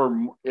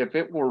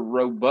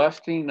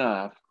robust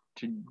enough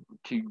to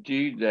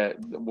do that,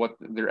 what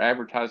their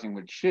advertising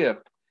would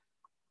shift.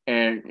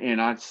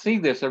 And I see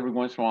this every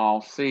once in a while.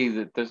 I'll see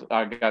that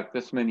I got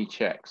this many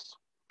checks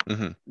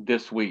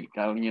this week.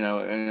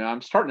 And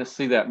I'm starting to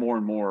see that more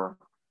and more.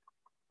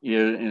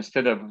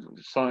 Instead of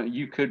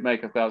you could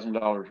make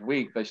 $1,000 a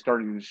week, they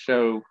started to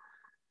show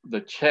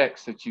the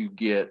checks that you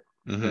get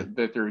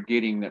that they're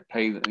getting that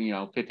pay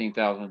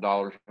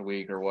 $15,000 a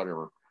week or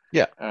whatever.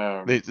 Yeah.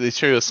 Um, They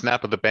show you a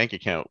snap of the bank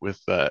account with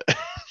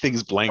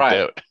things blanked right.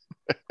 out.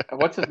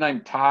 What's his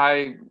name?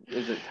 Ty?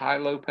 Is it Ty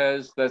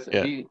Lopez? That's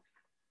Yeah.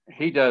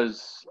 he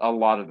does a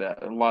lot of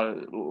that. A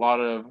lot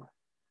of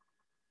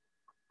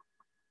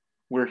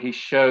where he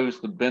shows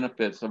the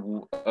benefits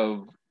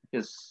of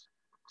his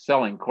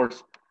selling. Of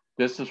course,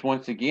 this is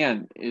once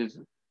again is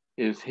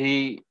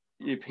he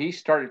if he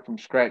started from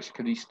scratch,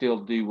 could he still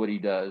do what he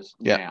does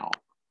Yeah. now?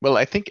 Well,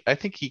 I think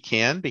he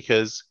can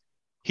because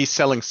he's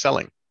selling.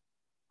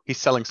 He's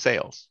selling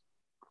sales.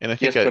 And I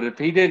think Yes, but if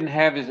he didn't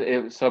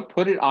have so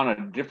put it on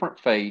a different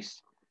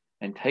face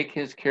and take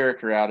his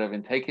character out of it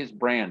and take his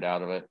brand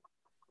out of it,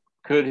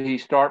 could he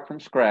start from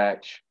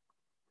scratch?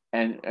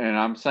 And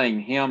I'm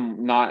saying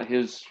him, not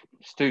his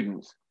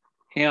students,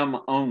 him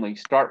only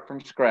start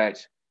from scratch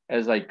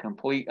as a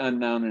complete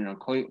unknown and a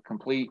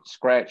complete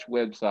scratch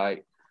website,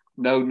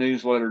 no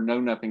newsletter,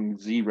 no nothing,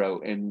 zero,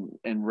 and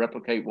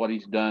replicate what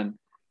he's done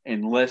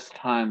in less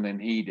time than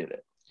he did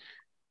it.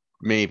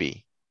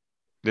 maybe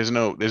there's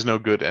no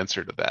good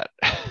answer to that.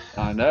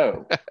 I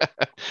know.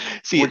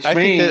 See, Which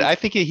means I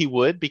think he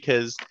would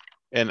because,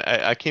 and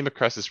I came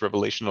across this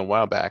revelation a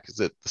while back, is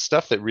that the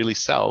stuff that really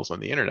sells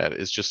on the internet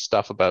is just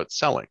stuff about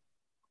selling,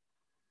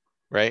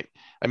 right?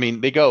 I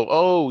mean, they go,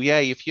 oh yeah,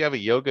 if you have a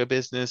yoga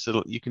business,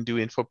 you can do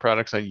info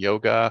products on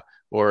yoga,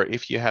 or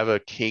if you have a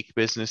cake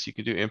business, you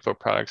can do info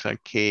products on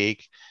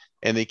cake,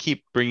 and they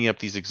keep bringing up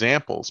these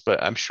examples,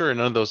 but I'm sure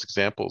none of those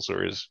examples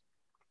are as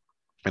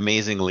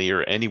amazingly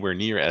or anywhere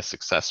near as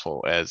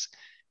successful as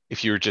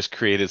if you just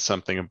created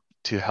something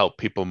to help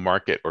people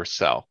market or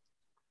sell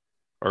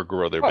or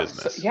grow their well,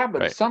 business, yeah,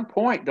 but at right? some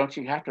point, don't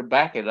you have to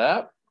back it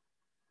up?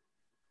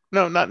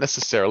 No, not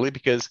necessarily,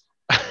 because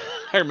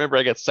I remember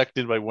I got sucked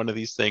in by one of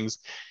these things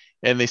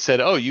and they said,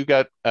 oh, we're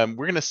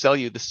going to sell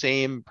you the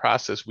same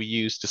process we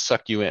use to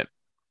suck you in.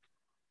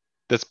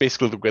 That's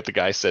basically what the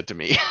guy said to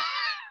me,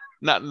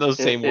 not in those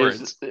same Is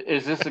words.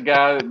 is this the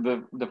guy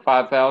the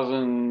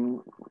 5,000?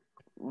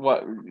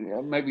 What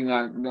maybe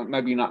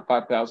not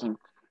 5,000,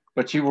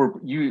 but you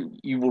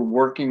were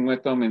working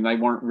with them and they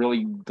weren't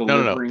really No.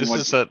 delivering what This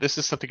is something this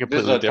is completely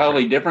a different.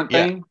 totally different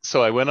Yeah. thing.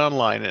 So I went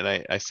online and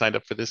I signed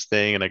up for this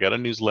thing and I got a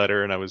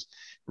newsletter and I was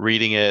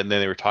reading it and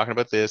then they were talking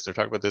about this. They're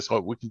talking about this. Oh,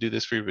 we can do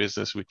this for your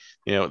business.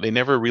 They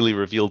never really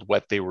revealed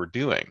what they were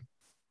doing,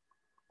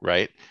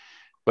 right?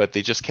 But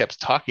they just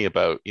kept talking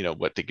about,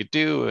 what they could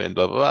do and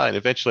blah, blah, blah. And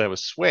eventually I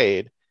was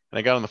swayed and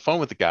I got on the phone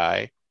with the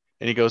guy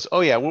and he goes, oh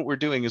yeah, what we're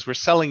doing is we're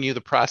selling you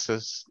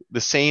the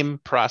same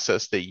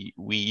process that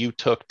you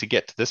took to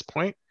get to this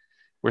point.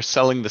 We're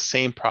selling the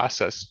same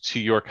process to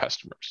your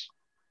customers.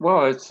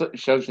 Well, it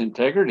shows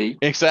integrity.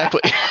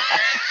 Exactly.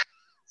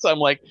 So I'm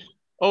like,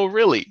 oh,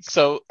 really?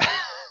 So,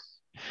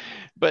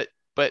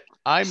 but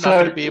I'm not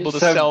going to So be able to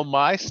so sell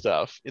my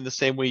stuff in the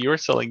same way you're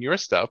selling your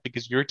stuff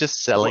because you're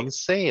just selling well,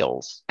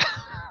 sales.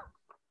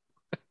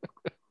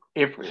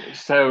 if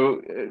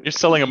so, You're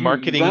selling you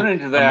run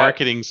into a that.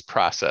 marketing's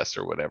process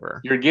or whatever.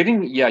 You're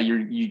getting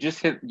you just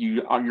hit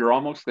you're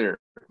almost there.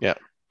 Yeah.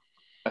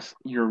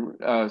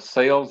 Your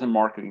sales and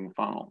marketing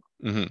funnel,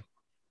 Hmm.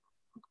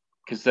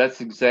 because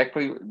that's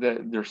exactly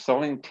that they're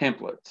selling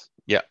templates.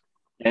 Yeah.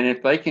 And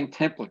if they can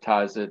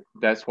templatize it,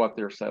 that's what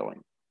they're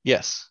selling.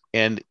 Yes.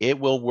 And it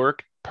will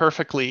work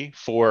perfectly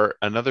for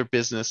another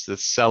business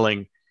that's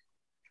selling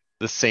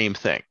the same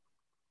thing.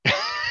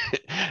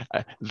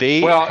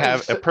 They Well,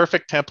 have a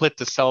perfect template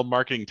to sell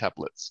marketing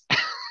templates,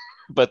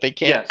 but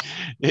yes,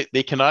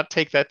 they cannot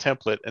take that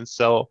template and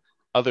sell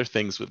other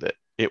things with it.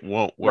 It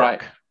won't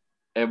right. work.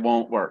 It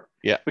won't work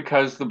Yeah.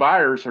 because the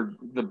buyers are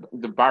the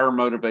buyer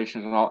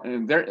motivations and all.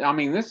 And I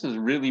mean, this is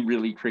really,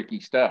 really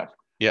tricky stuff.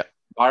 Yeah.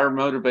 Buyer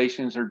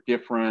motivations are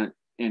different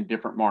in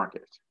different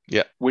markets.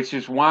 Yeah. Which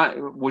is one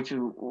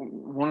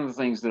of the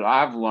things that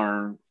I've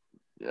learned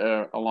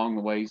along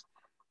the ways.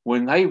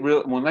 When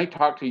they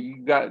talk to you,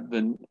 got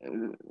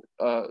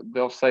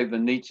they'll say the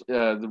niche,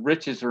 the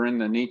riches are in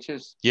the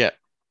niches. Yeah.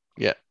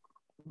 Yeah.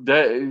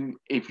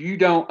 If you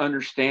don't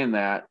understand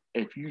that,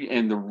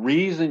 and the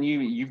reason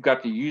you've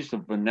got to use the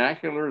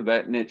vernacular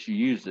that niche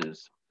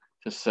uses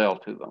to sell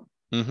to them,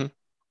 Hmm.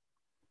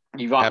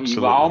 you've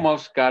Absolutely.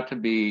 almost got to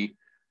be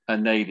a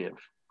native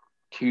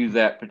to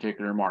that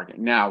particular market.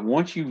 Now,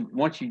 once you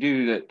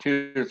do that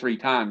 2 or 3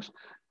 times,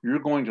 you're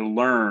going to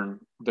learn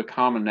the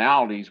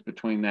commonalities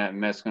between that,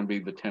 and that's going to be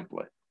the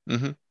template.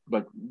 Hmm.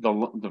 But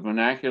the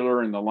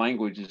vernacular and the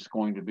language is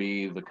going to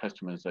be the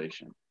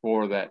customization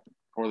for that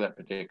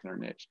particular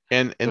niche.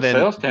 And The then,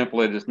 sales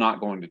template is not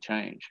going to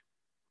change.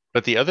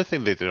 but the other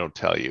thing that they don't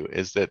tell you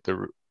is that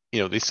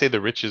they say the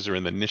riches are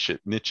in the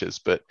niches,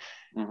 but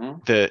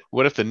Mm-hmm.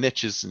 what if the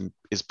niche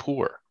is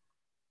poor?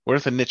 What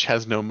if the niche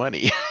has no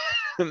money?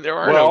 There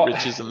are no Well,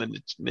 riches in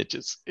the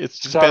niches. It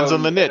just depends on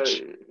so the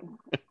niche.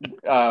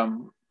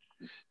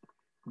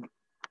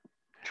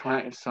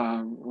 try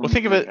some. Well, Let me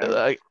think of think. it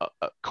like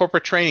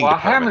corporate training Well, I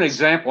have an departments.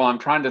 example. I'm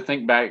trying to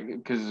think back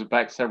because it's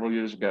back several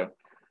years ago.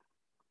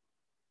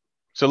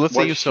 So let's say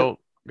What you she, sold.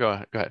 Go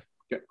ahead. Go ahead.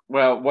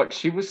 well, what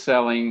she was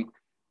selling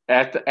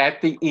at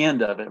the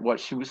end of it, what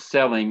she was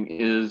selling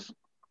is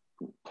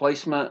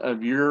placement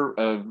of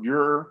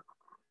your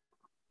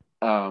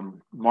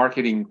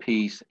marketing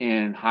piece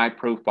in high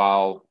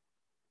profile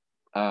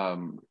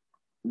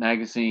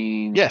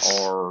magazines Yes,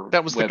 or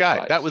that was the guy.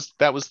 websites.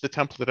 That was the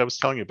template that I was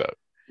telling you about.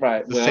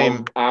 Right. The Well,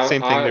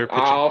 same thing they were I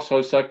pitching.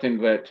 also sucked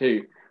into that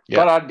too. Yeah.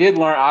 But I did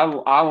learn.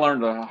 I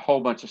learned a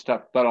whole bunch of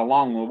stuff. But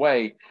along the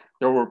way,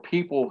 there were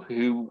people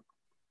who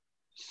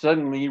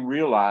suddenly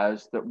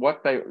realized that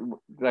what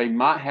they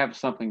might have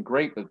something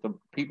great, but the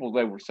people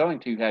they were selling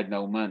to had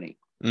no money.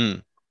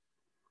 Mm.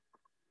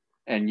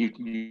 And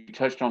you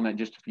touched on that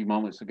just a few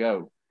moments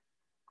ago.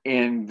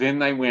 And then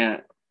they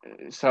went.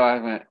 So I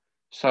went.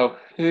 So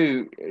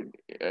who?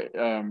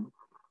 Um,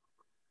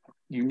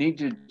 you need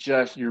to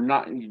just. You're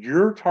not.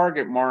 Your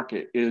target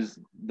market is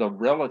the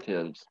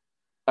relatives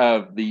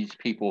of these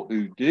people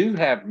who do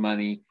have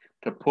money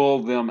to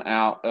pull them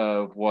out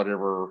of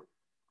whatever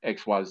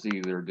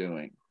XYZ they're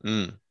doing.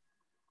 Mm.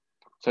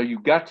 So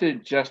you've got to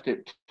adjust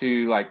it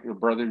to like your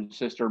brother and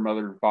sister,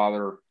 mother and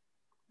father,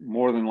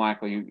 more than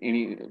likely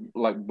any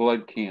like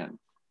blood kin,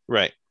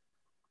 Right.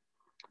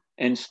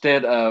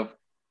 instead of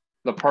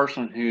the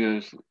person who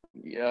is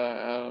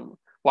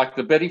like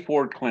the Betty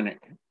Ford Clinic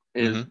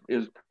Mm-hmm.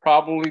 is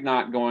probably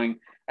not going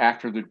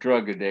after the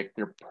drug addict.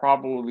 They're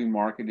probably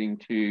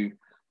marketing to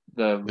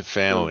The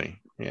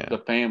family. Yeah. the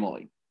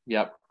family.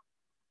 Yep.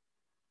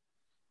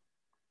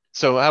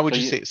 So how would So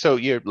you say, so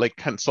you're like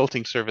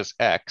consulting service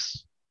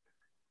X,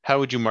 how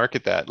would you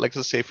market that? Like,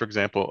 let's say, for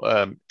example,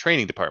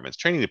 training departments.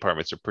 Training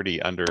departments are pretty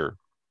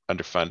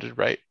underfunded,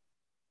 right?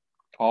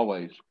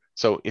 always.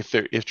 So if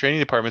training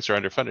departments are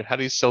underfunded, how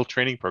do you sell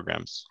training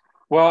programs?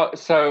 Well,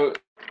 so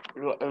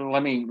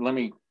let me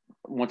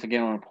once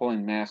again, I'm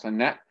pulling NASA.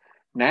 And that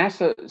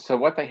NASA. So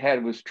what they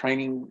had was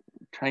training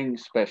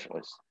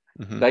specialists.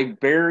 Mm-hmm. They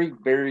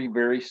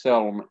very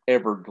seldom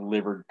ever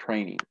delivered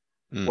training.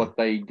 Mm. What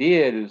they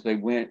did is they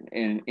went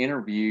and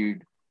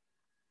interviewed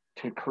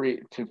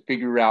to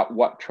figure out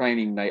what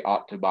training they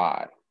ought to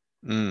buy.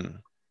 Mm.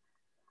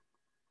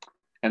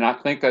 And I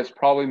think that's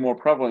probably more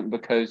prevalent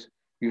because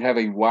you have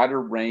a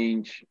wider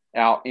range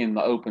out in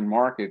the open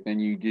market than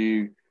you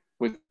do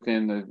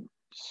within the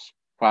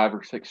 5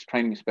 or 6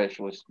 training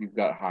specialists you've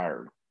got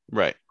hired.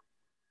 Right.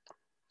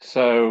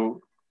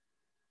 So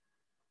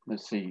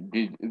let's see.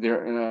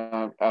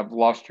 I've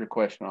lost your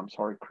question. I'm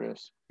sorry,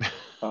 Chris.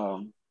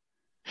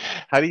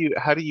 How do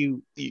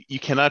you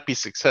cannot be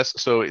successful?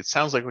 So it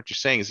sounds like what you're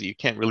saying is that you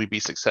can't really be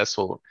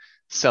successful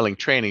selling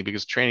training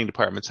because training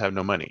departments have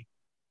no money.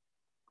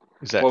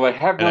 Is that Well, they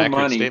have an no accurate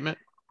money. statement?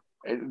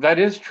 That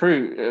is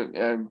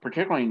true,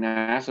 particularly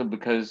NASA,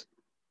 because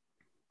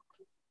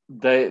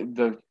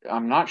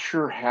I'm not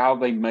sure how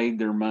they made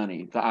their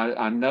money.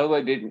 I know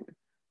they didn't.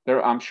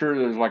 I'm sure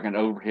there's like an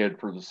overhead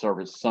for the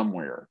service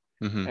somewhere,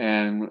 Mm-hmm.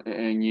 and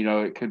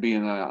it could be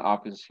in the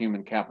Office of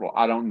Human Capital.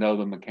 I don't know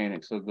the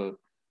mechanics of the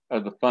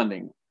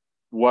funding.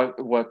 What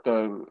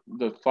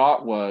the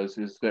thought was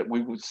is that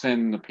we would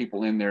send the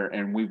people in there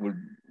and we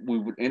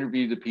would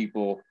interview the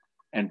people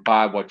and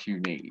buy what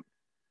you need.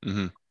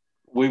 Mm-hmm.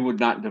 We would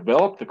not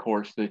develop the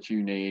course that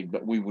you need,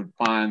 but we would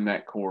find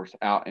that course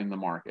out in the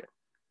market.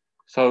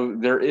 So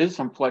there is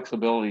some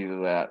flexibility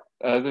to that,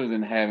 other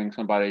than having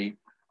somebody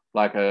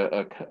like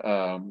a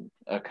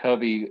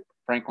Covey,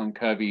 Franklin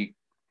Covey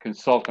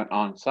consultant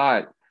on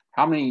site.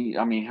 How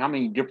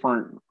many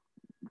different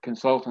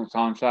consultants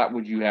on site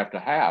would you have to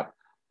have?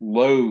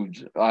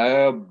 Loads,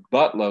 a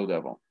buttload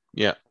of them.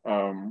 Yeah.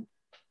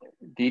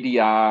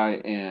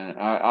 DDI, and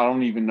I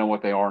don't even know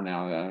what they are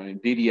now. I mean,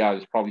 DDI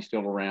is probably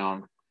still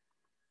around,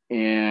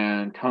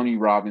 and Tony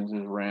Robbins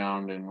is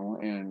around, and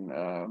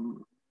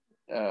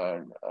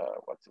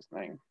what's his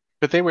name?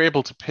 But they were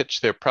able to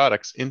pitch their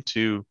products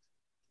into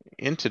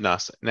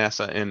NASA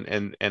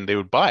and they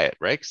would buy it,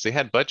 right? Because they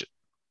had budget.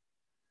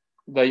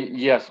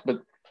 Yes,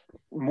 but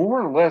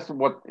more or less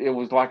what it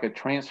was like a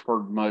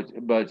transferred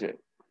budget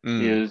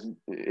Mm.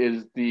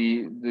 is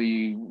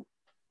the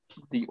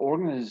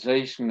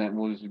organization that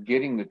was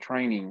getting the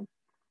training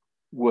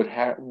would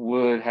have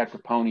to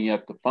pony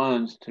up the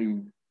funds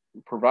to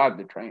provide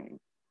the training.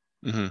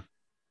 Mm-hmm.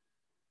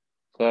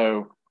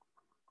 So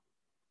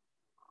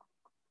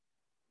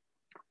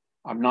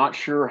I'm not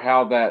sure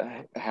how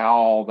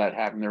all that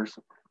happened.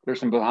 There's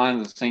some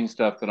behind the scenes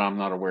stuff that I'm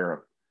not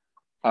aware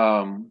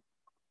of.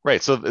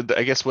 Right. So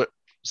I guess what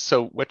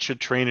should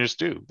trainers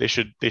do? They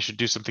should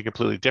do something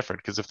completely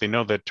different because if they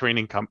know that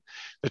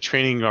the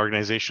training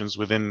organizations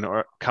within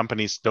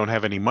companies don't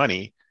have any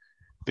money,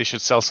 they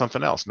should sell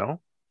something else. No.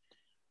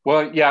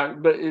 Well, yeah,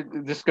 but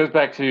this goes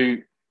back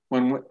to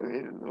when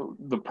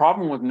the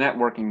problem with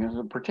networking is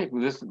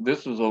particularly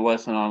this was a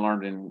lesson I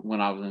learned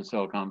when I was in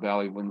Silicon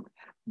Valley when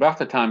about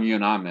the time you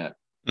and I met.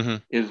 Mm-hmm.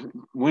 Is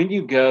when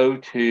you go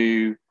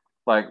to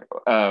like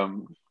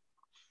the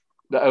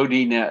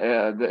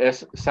ODNet,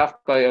 the South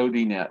Bay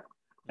ODNet,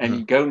 and Mm-hmm.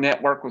 you go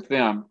network with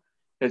them.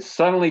 It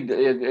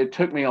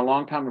took me a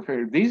long time to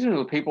figure these are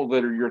the people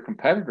that are your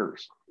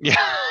competitors. Yeah.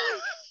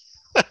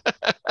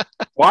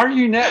 Why are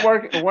you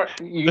networking?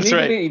 You That's need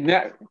right. to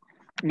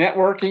be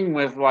networking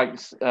with like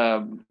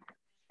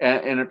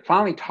and it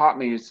finally taught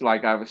me. It's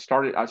like I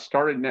started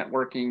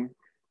networking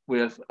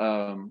with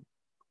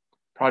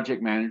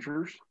project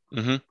managers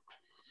Mm-hmm.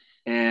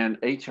 and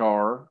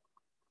HR,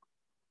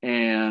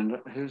 and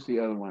who's the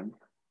other one?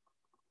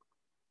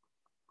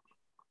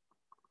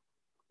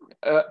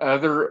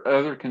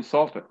 Other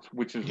consultants,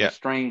 which is a Yeah.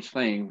 strange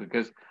thing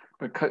because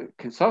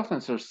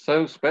consultants are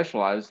so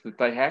specialized that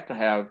they have to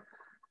have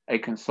a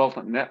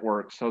consultant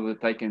network so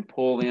that they can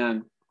pull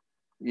in,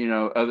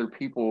 other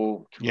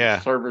people to Yeah.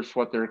 service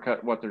what their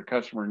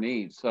customer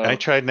needs. I So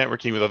tried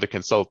networking with other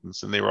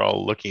consultants and they were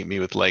all looking at me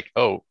with like,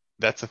 oh,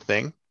 that's a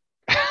thing.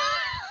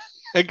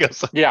 I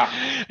guess yeah,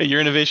 you're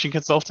an innovation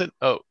consultant.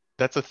 Oh,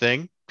 that's a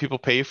thing. People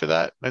pay you for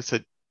that. I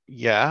said,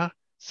 yeah,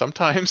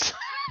 sometimes.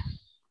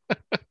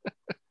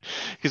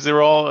 Because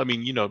they're all, I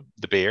mean,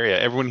 the Bay Area,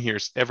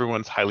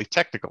 everyone's highly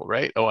technical,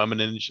 right? Oh, I'm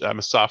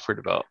a software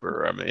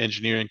developer, or I'm an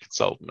engineering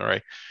consultant,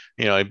 or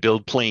I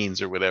build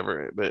planes or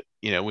whatever. But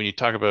when you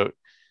talk about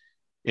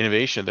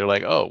innovation, they're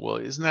like, oh, well,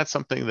 isn't that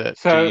something that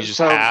you so just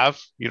so have?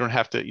 You don't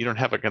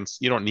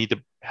need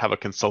to have a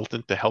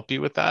consultant to help you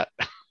with that.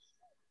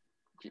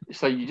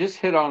 so you just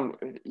hit on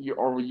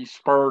you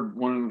spurred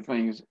one of the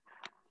things: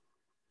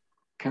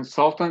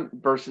 consultant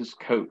versus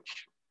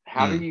coach.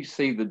 How do Mm. you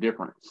see the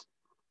difference?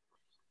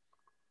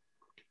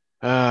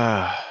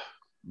 Uh,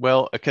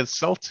 well, a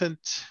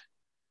consultant,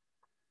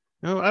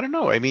 no, I don't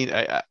know. I mean,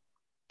 I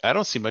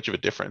don't see much of a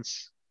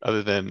difference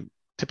other than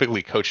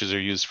typically coaches are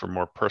used for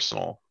more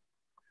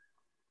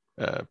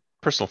uh,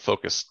 personal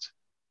focused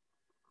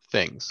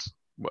things.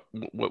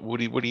 What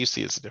do you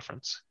see as a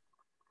difference?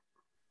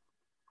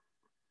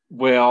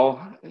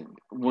 Well,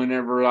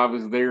 whenever I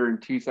was there in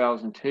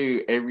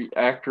 2002,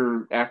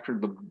 after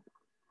the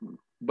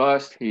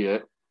bust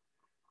hit,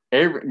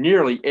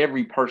 nearly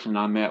every person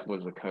I met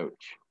was a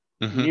coach.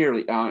 Hmm.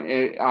 Nearly,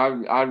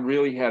 I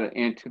really had an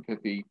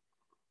antipathy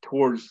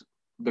towards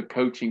the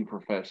coaching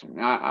profession.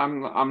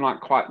 I'm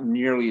not quite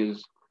nearly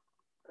as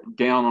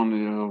down on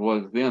it as I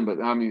was then,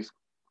 but I mean,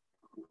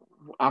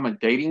 I'm a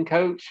dating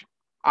coach.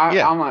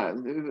 Yeah. I'm a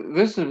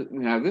this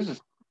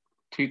is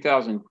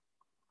 2002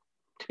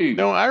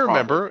 No, I probably,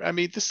 remember. I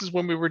mean, this is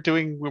when we were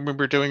doing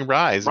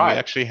Rise, and we right?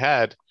 actually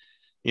had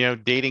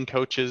dating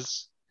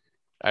coaches.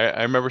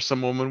 I remember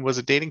some woman was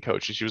a dating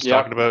coach, and she was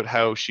talking Yep, about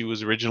how she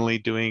was originally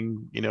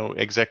doing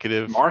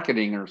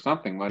marketing or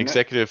something, wasn't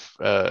it?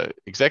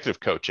 executive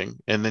coaching,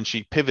 and then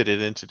she pivoted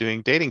into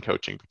doing dating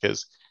coaching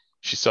because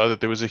she saw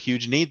that there was a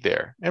huge need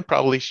there, and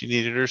probably she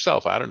needed it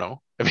herself. I don't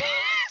know. I mean,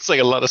 it's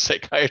like a lot of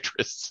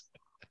psychiatrists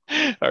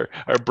are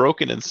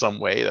broken in some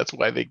way. That's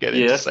why they get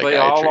into Yes, they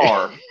all psychiatry.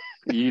 are.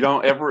 You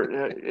don't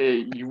ever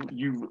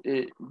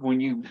when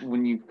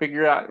you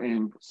figure out,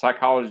 and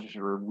psychologists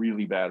are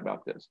really bad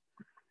about this.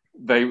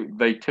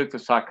 They took the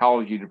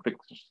psychology to fix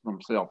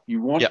themselves.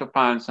 You want Yeah. to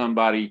find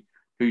somebody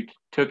who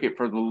took it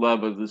for the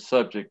love of the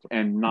subject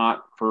and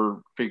not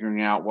for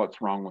figuring out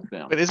what's wrong with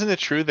them. But isn't it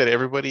true that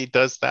everybody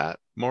does that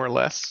more or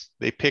less?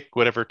 They pick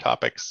whatever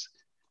topics,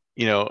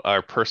 are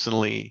Well,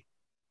 personally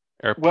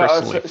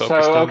focused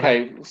on them.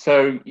 okay,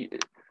 so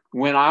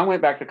when I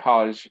went back to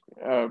college,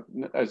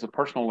 as a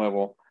personal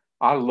level,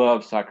 I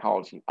love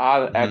psychology.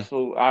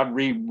 Hmm. I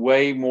read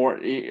way more.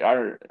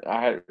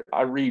 I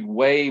read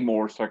way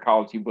more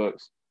psychology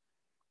books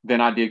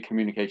than I did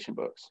communication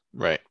books.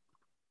 Right.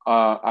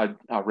 I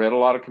read a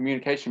lot of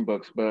communication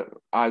books, but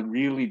I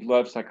really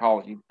love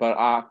psychology. But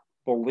I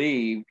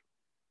believe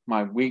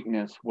my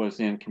weakness was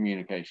in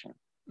communication,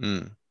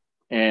 Mm.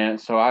 and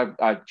so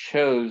I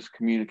chose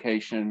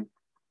communication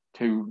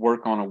to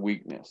work on a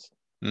weakness.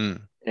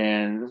 Mm.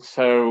 And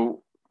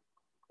so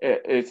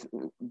it's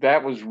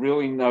that was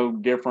really no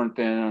different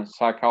than a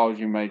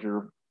psychology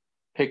major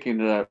picking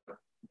it up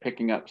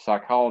picking up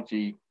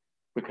psychology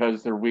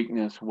because their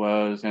weakness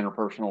was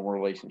interpersonal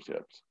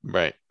relationships.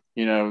 Right.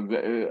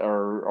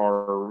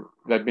 Or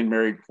they've been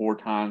married 4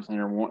 times and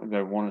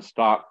they want to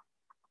stop.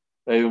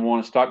 They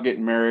want to stop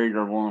getting married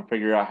or want to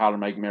figure out how to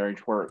make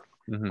marriage work.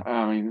 Hmm.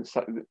 I mean,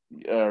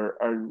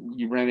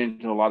 you ran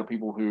into a lot of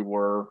people who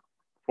were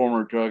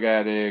former drug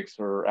addicts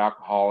or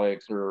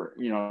alcoholics, or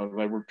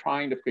they were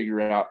trying to figure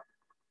out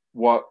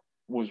what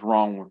was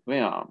wrong with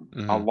them.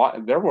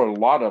 Hmm. There were a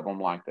lot of them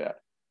like that,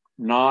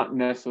 not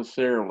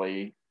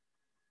necessarily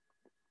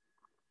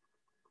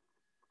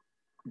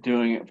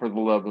doing it for the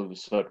love of the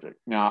subject.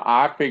 Now,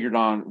 I figured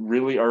on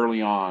really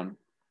early on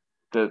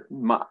that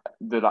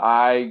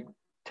I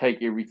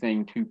take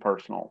everything too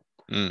personal.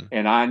 Mm.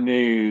 And I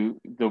knew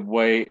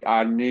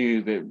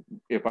that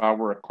if I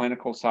were a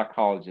clinical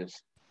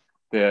psychologist,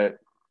 that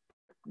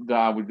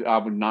I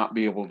would not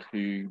be able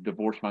to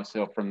divorce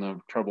myself from the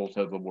troubles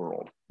of the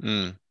world.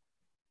 Mm.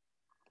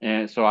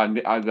 And so I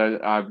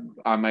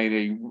made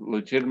a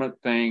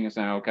legitimate thing and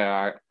saying,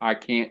 okay, I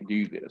can't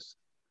do this.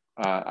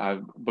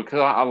 Because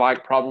I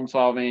like problem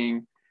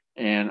solving,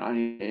 and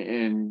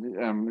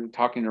I'm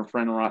talking to a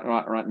friend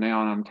right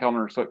now, and I'm telling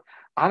her, so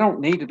I don't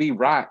need to be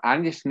right. I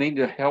just need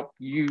to help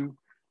you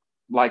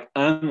like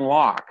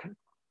unlock,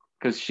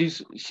 because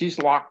she's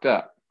locked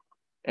up,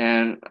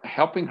 and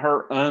helping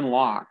her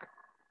unlock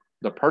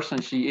the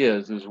person she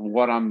is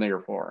what I'm there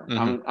for.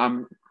 Mhm.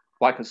 I'm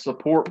like a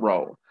support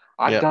role.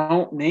 I Yeah.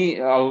 don't need.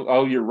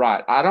 Oh, you're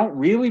right. I don't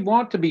really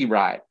want to be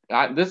right.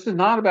 This is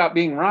not about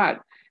being right.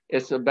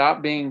 It's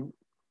about being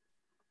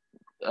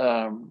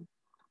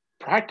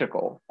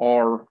practical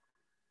or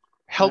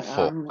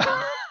Helpful.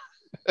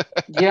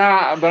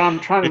 yeah, but I'm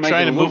trying to You're make it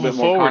trying a to little move them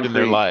bit more forward in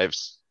their concrete.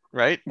 lives,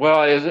 right?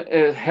 Well,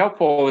 is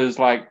helpful is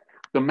like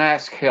the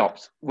mask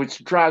helps,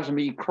 which drives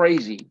me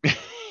crazy.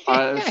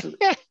 Helps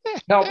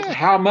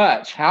how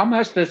much? How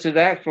much does it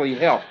actually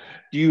help?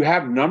 Do you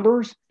have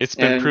numbers? It's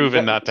been And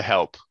proven not to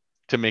help,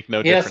 to make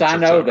no yes, difference I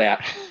know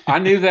whatsoever. that. I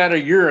knew that a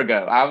year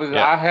ago.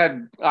 Yeah.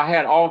 I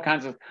had all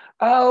kinds of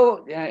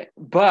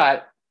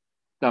but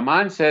the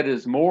mindset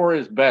is more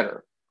is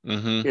better.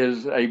 Mm-hmm.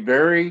 Is a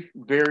very,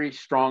 very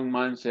strong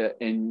mindset,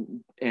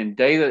 and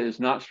data is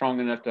not strong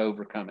enough to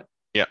overcome it.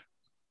 Yeah.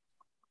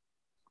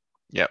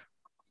 Yeah.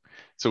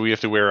 So we have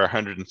to wear our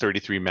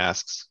 133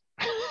 masks.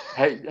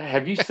 Hey,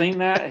 have you seen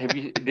that?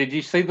 Did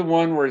you see the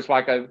one where it's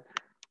like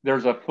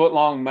there's a foot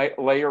long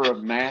layer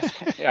of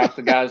mask out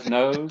the guy's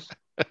nose?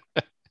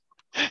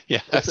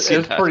 Yeah, I've seen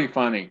It's that. pretty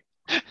funny.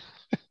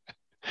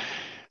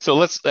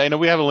 So I know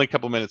we have only a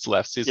couple minutes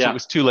left. So it Yeah,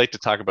 was too late to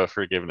talk about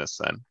forgiveness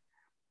then.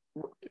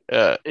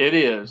 it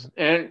is.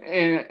 And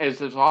as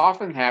this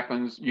often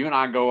happens, you and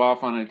I go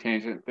off on a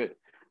tangent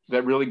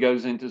that really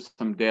goes into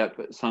some depth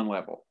at some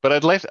level. But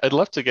I'd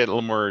love to get a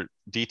little more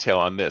detail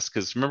on this,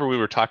 because remember we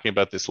were talking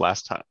about this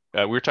last time.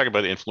 We were talking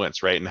about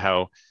influence, right? And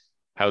how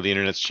the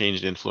internet's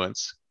changed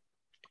influence.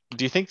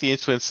 Do you think the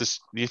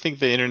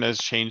internet has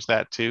changed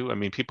that too? I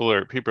mean, people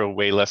are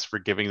way less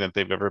forgiving than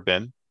they've ever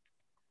been,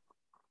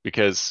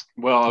 because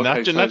Well, not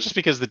okay, just, not so just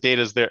because the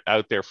data is there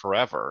out there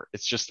forever.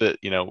 It's just that,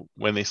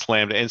 when they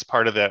slammed, and it's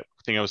part of that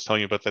thing I was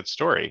telling you about, that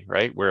story,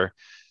 right? Where,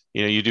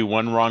 you do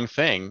one wrong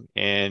thing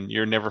and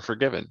you're never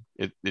forgiven.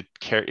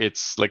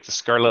 It's like the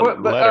scarlet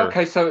but letter.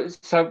 okay,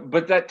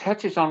 but that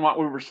touches on what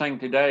we were saying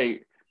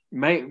today.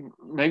 Maybe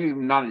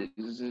not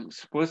as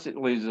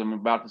explicitly as I'm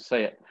about to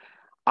say it.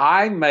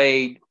 I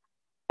made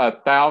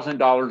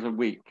 $1,000 a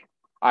week.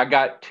 I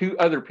got two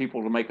other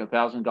people to make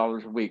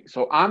 $1,000 a week.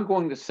 So I'm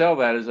going to sell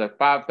that as a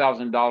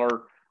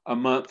 $5,000 a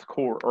month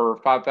course or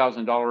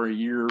 $5,000 a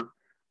year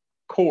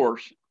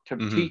course to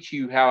Hmm. teach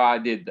you how I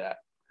did that.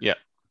 Yeah.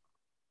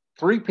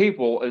 3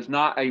 people is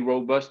not a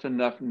robust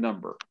enough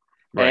number.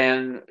 Right.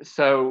 And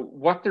so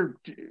what they're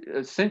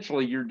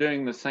essentially, you're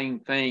doing the same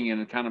thing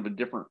in a kind of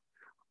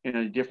in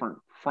a different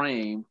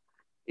frame.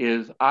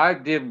 Is I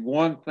did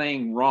one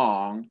thing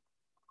wrong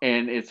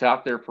and it's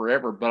out there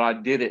forever, but I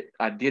did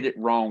it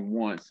wrong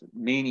once.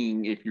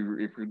 Meaning if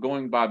you're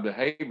going by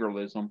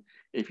behavioralism,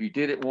 if you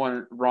did it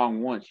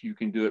wrong once, you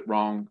can do it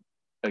wrong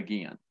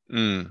again.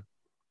 Mm.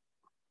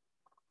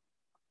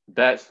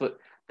 That's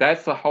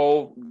the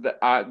whole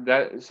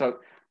that so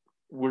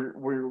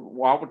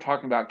while we're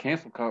talking about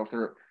cancel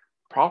culture,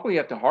 probably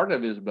at the heart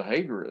of it is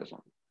behaviorism.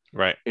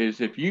 Right.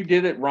 Is if you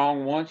did it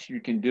wrong once, you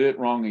can do it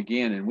wrong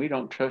again, and we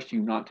don't trust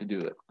you not to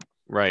do it.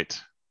 Right.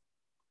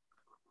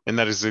 And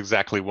that is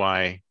exactly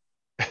why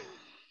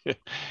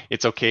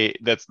it's okay.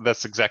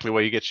 That's exactly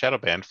why you get shadow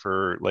banned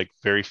for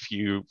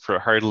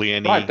hardly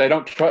any. Right? They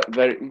don't trust.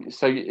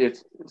 So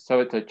it's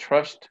a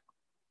trust.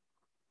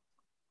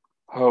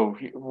 Oh,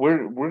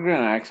 we're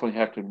gonna actually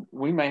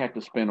we may have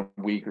to spend a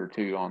week or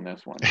two on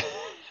this one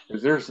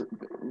because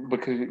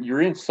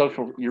you're in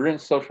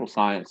social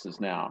sciences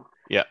now,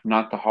 Yeah.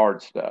 not the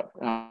hard stuff.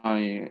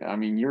 I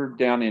mean you're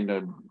down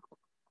into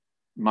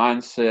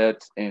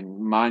mindsets and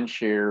mind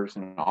shares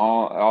and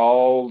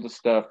all the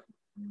stuff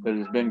that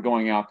has been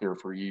going out there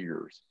for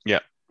years. Yeah.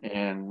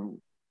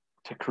 And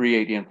to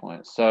create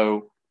influence.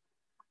 So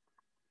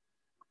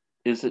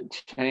is it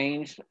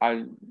changed?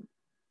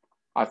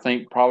 I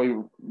think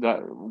probably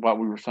that what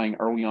we were saying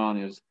early on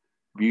is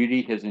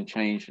beauty hasn't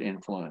changed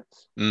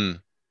influence.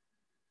 Mm.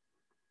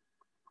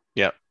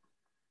 Yeah.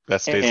 That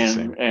stays the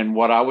same. And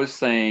what I was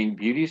saying,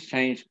 beauty's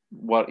changed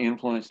what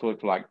influence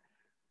looked like.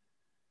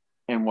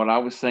 And what I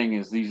was saying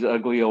is these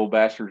ugly old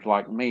bastards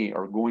like me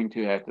are going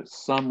to have to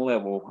some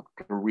level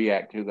to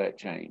react to that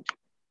change.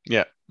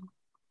 Yeah.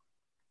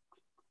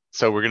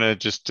 So we're gonna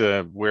just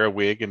wear a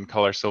wig and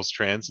call ourselves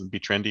trans and be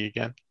trendy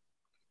again.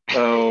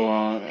 Oh,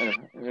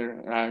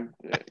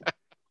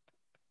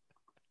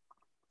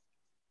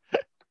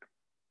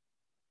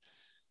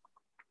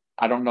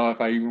 I don't know if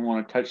I even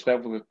want to touch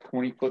that with a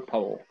 20-foot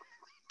pole.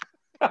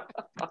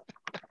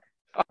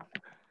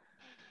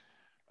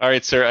 All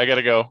right, sir. I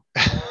gotta go.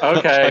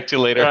 Okay. Talk to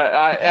you later.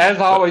 As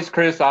always,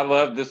 Chris, I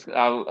love this.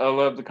 I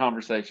love the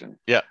conversation.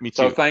 Yeah, me too.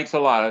 So thanks a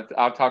lot.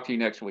 I'll talk to you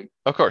next week.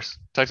 Of course.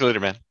 Talk to you later,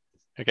 man.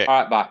 Okay.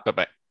 All right. Bye.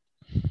 Bye-bye.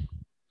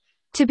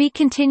 To be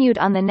continued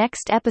on the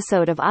next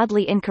episode of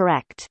Oddly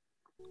Incorrect.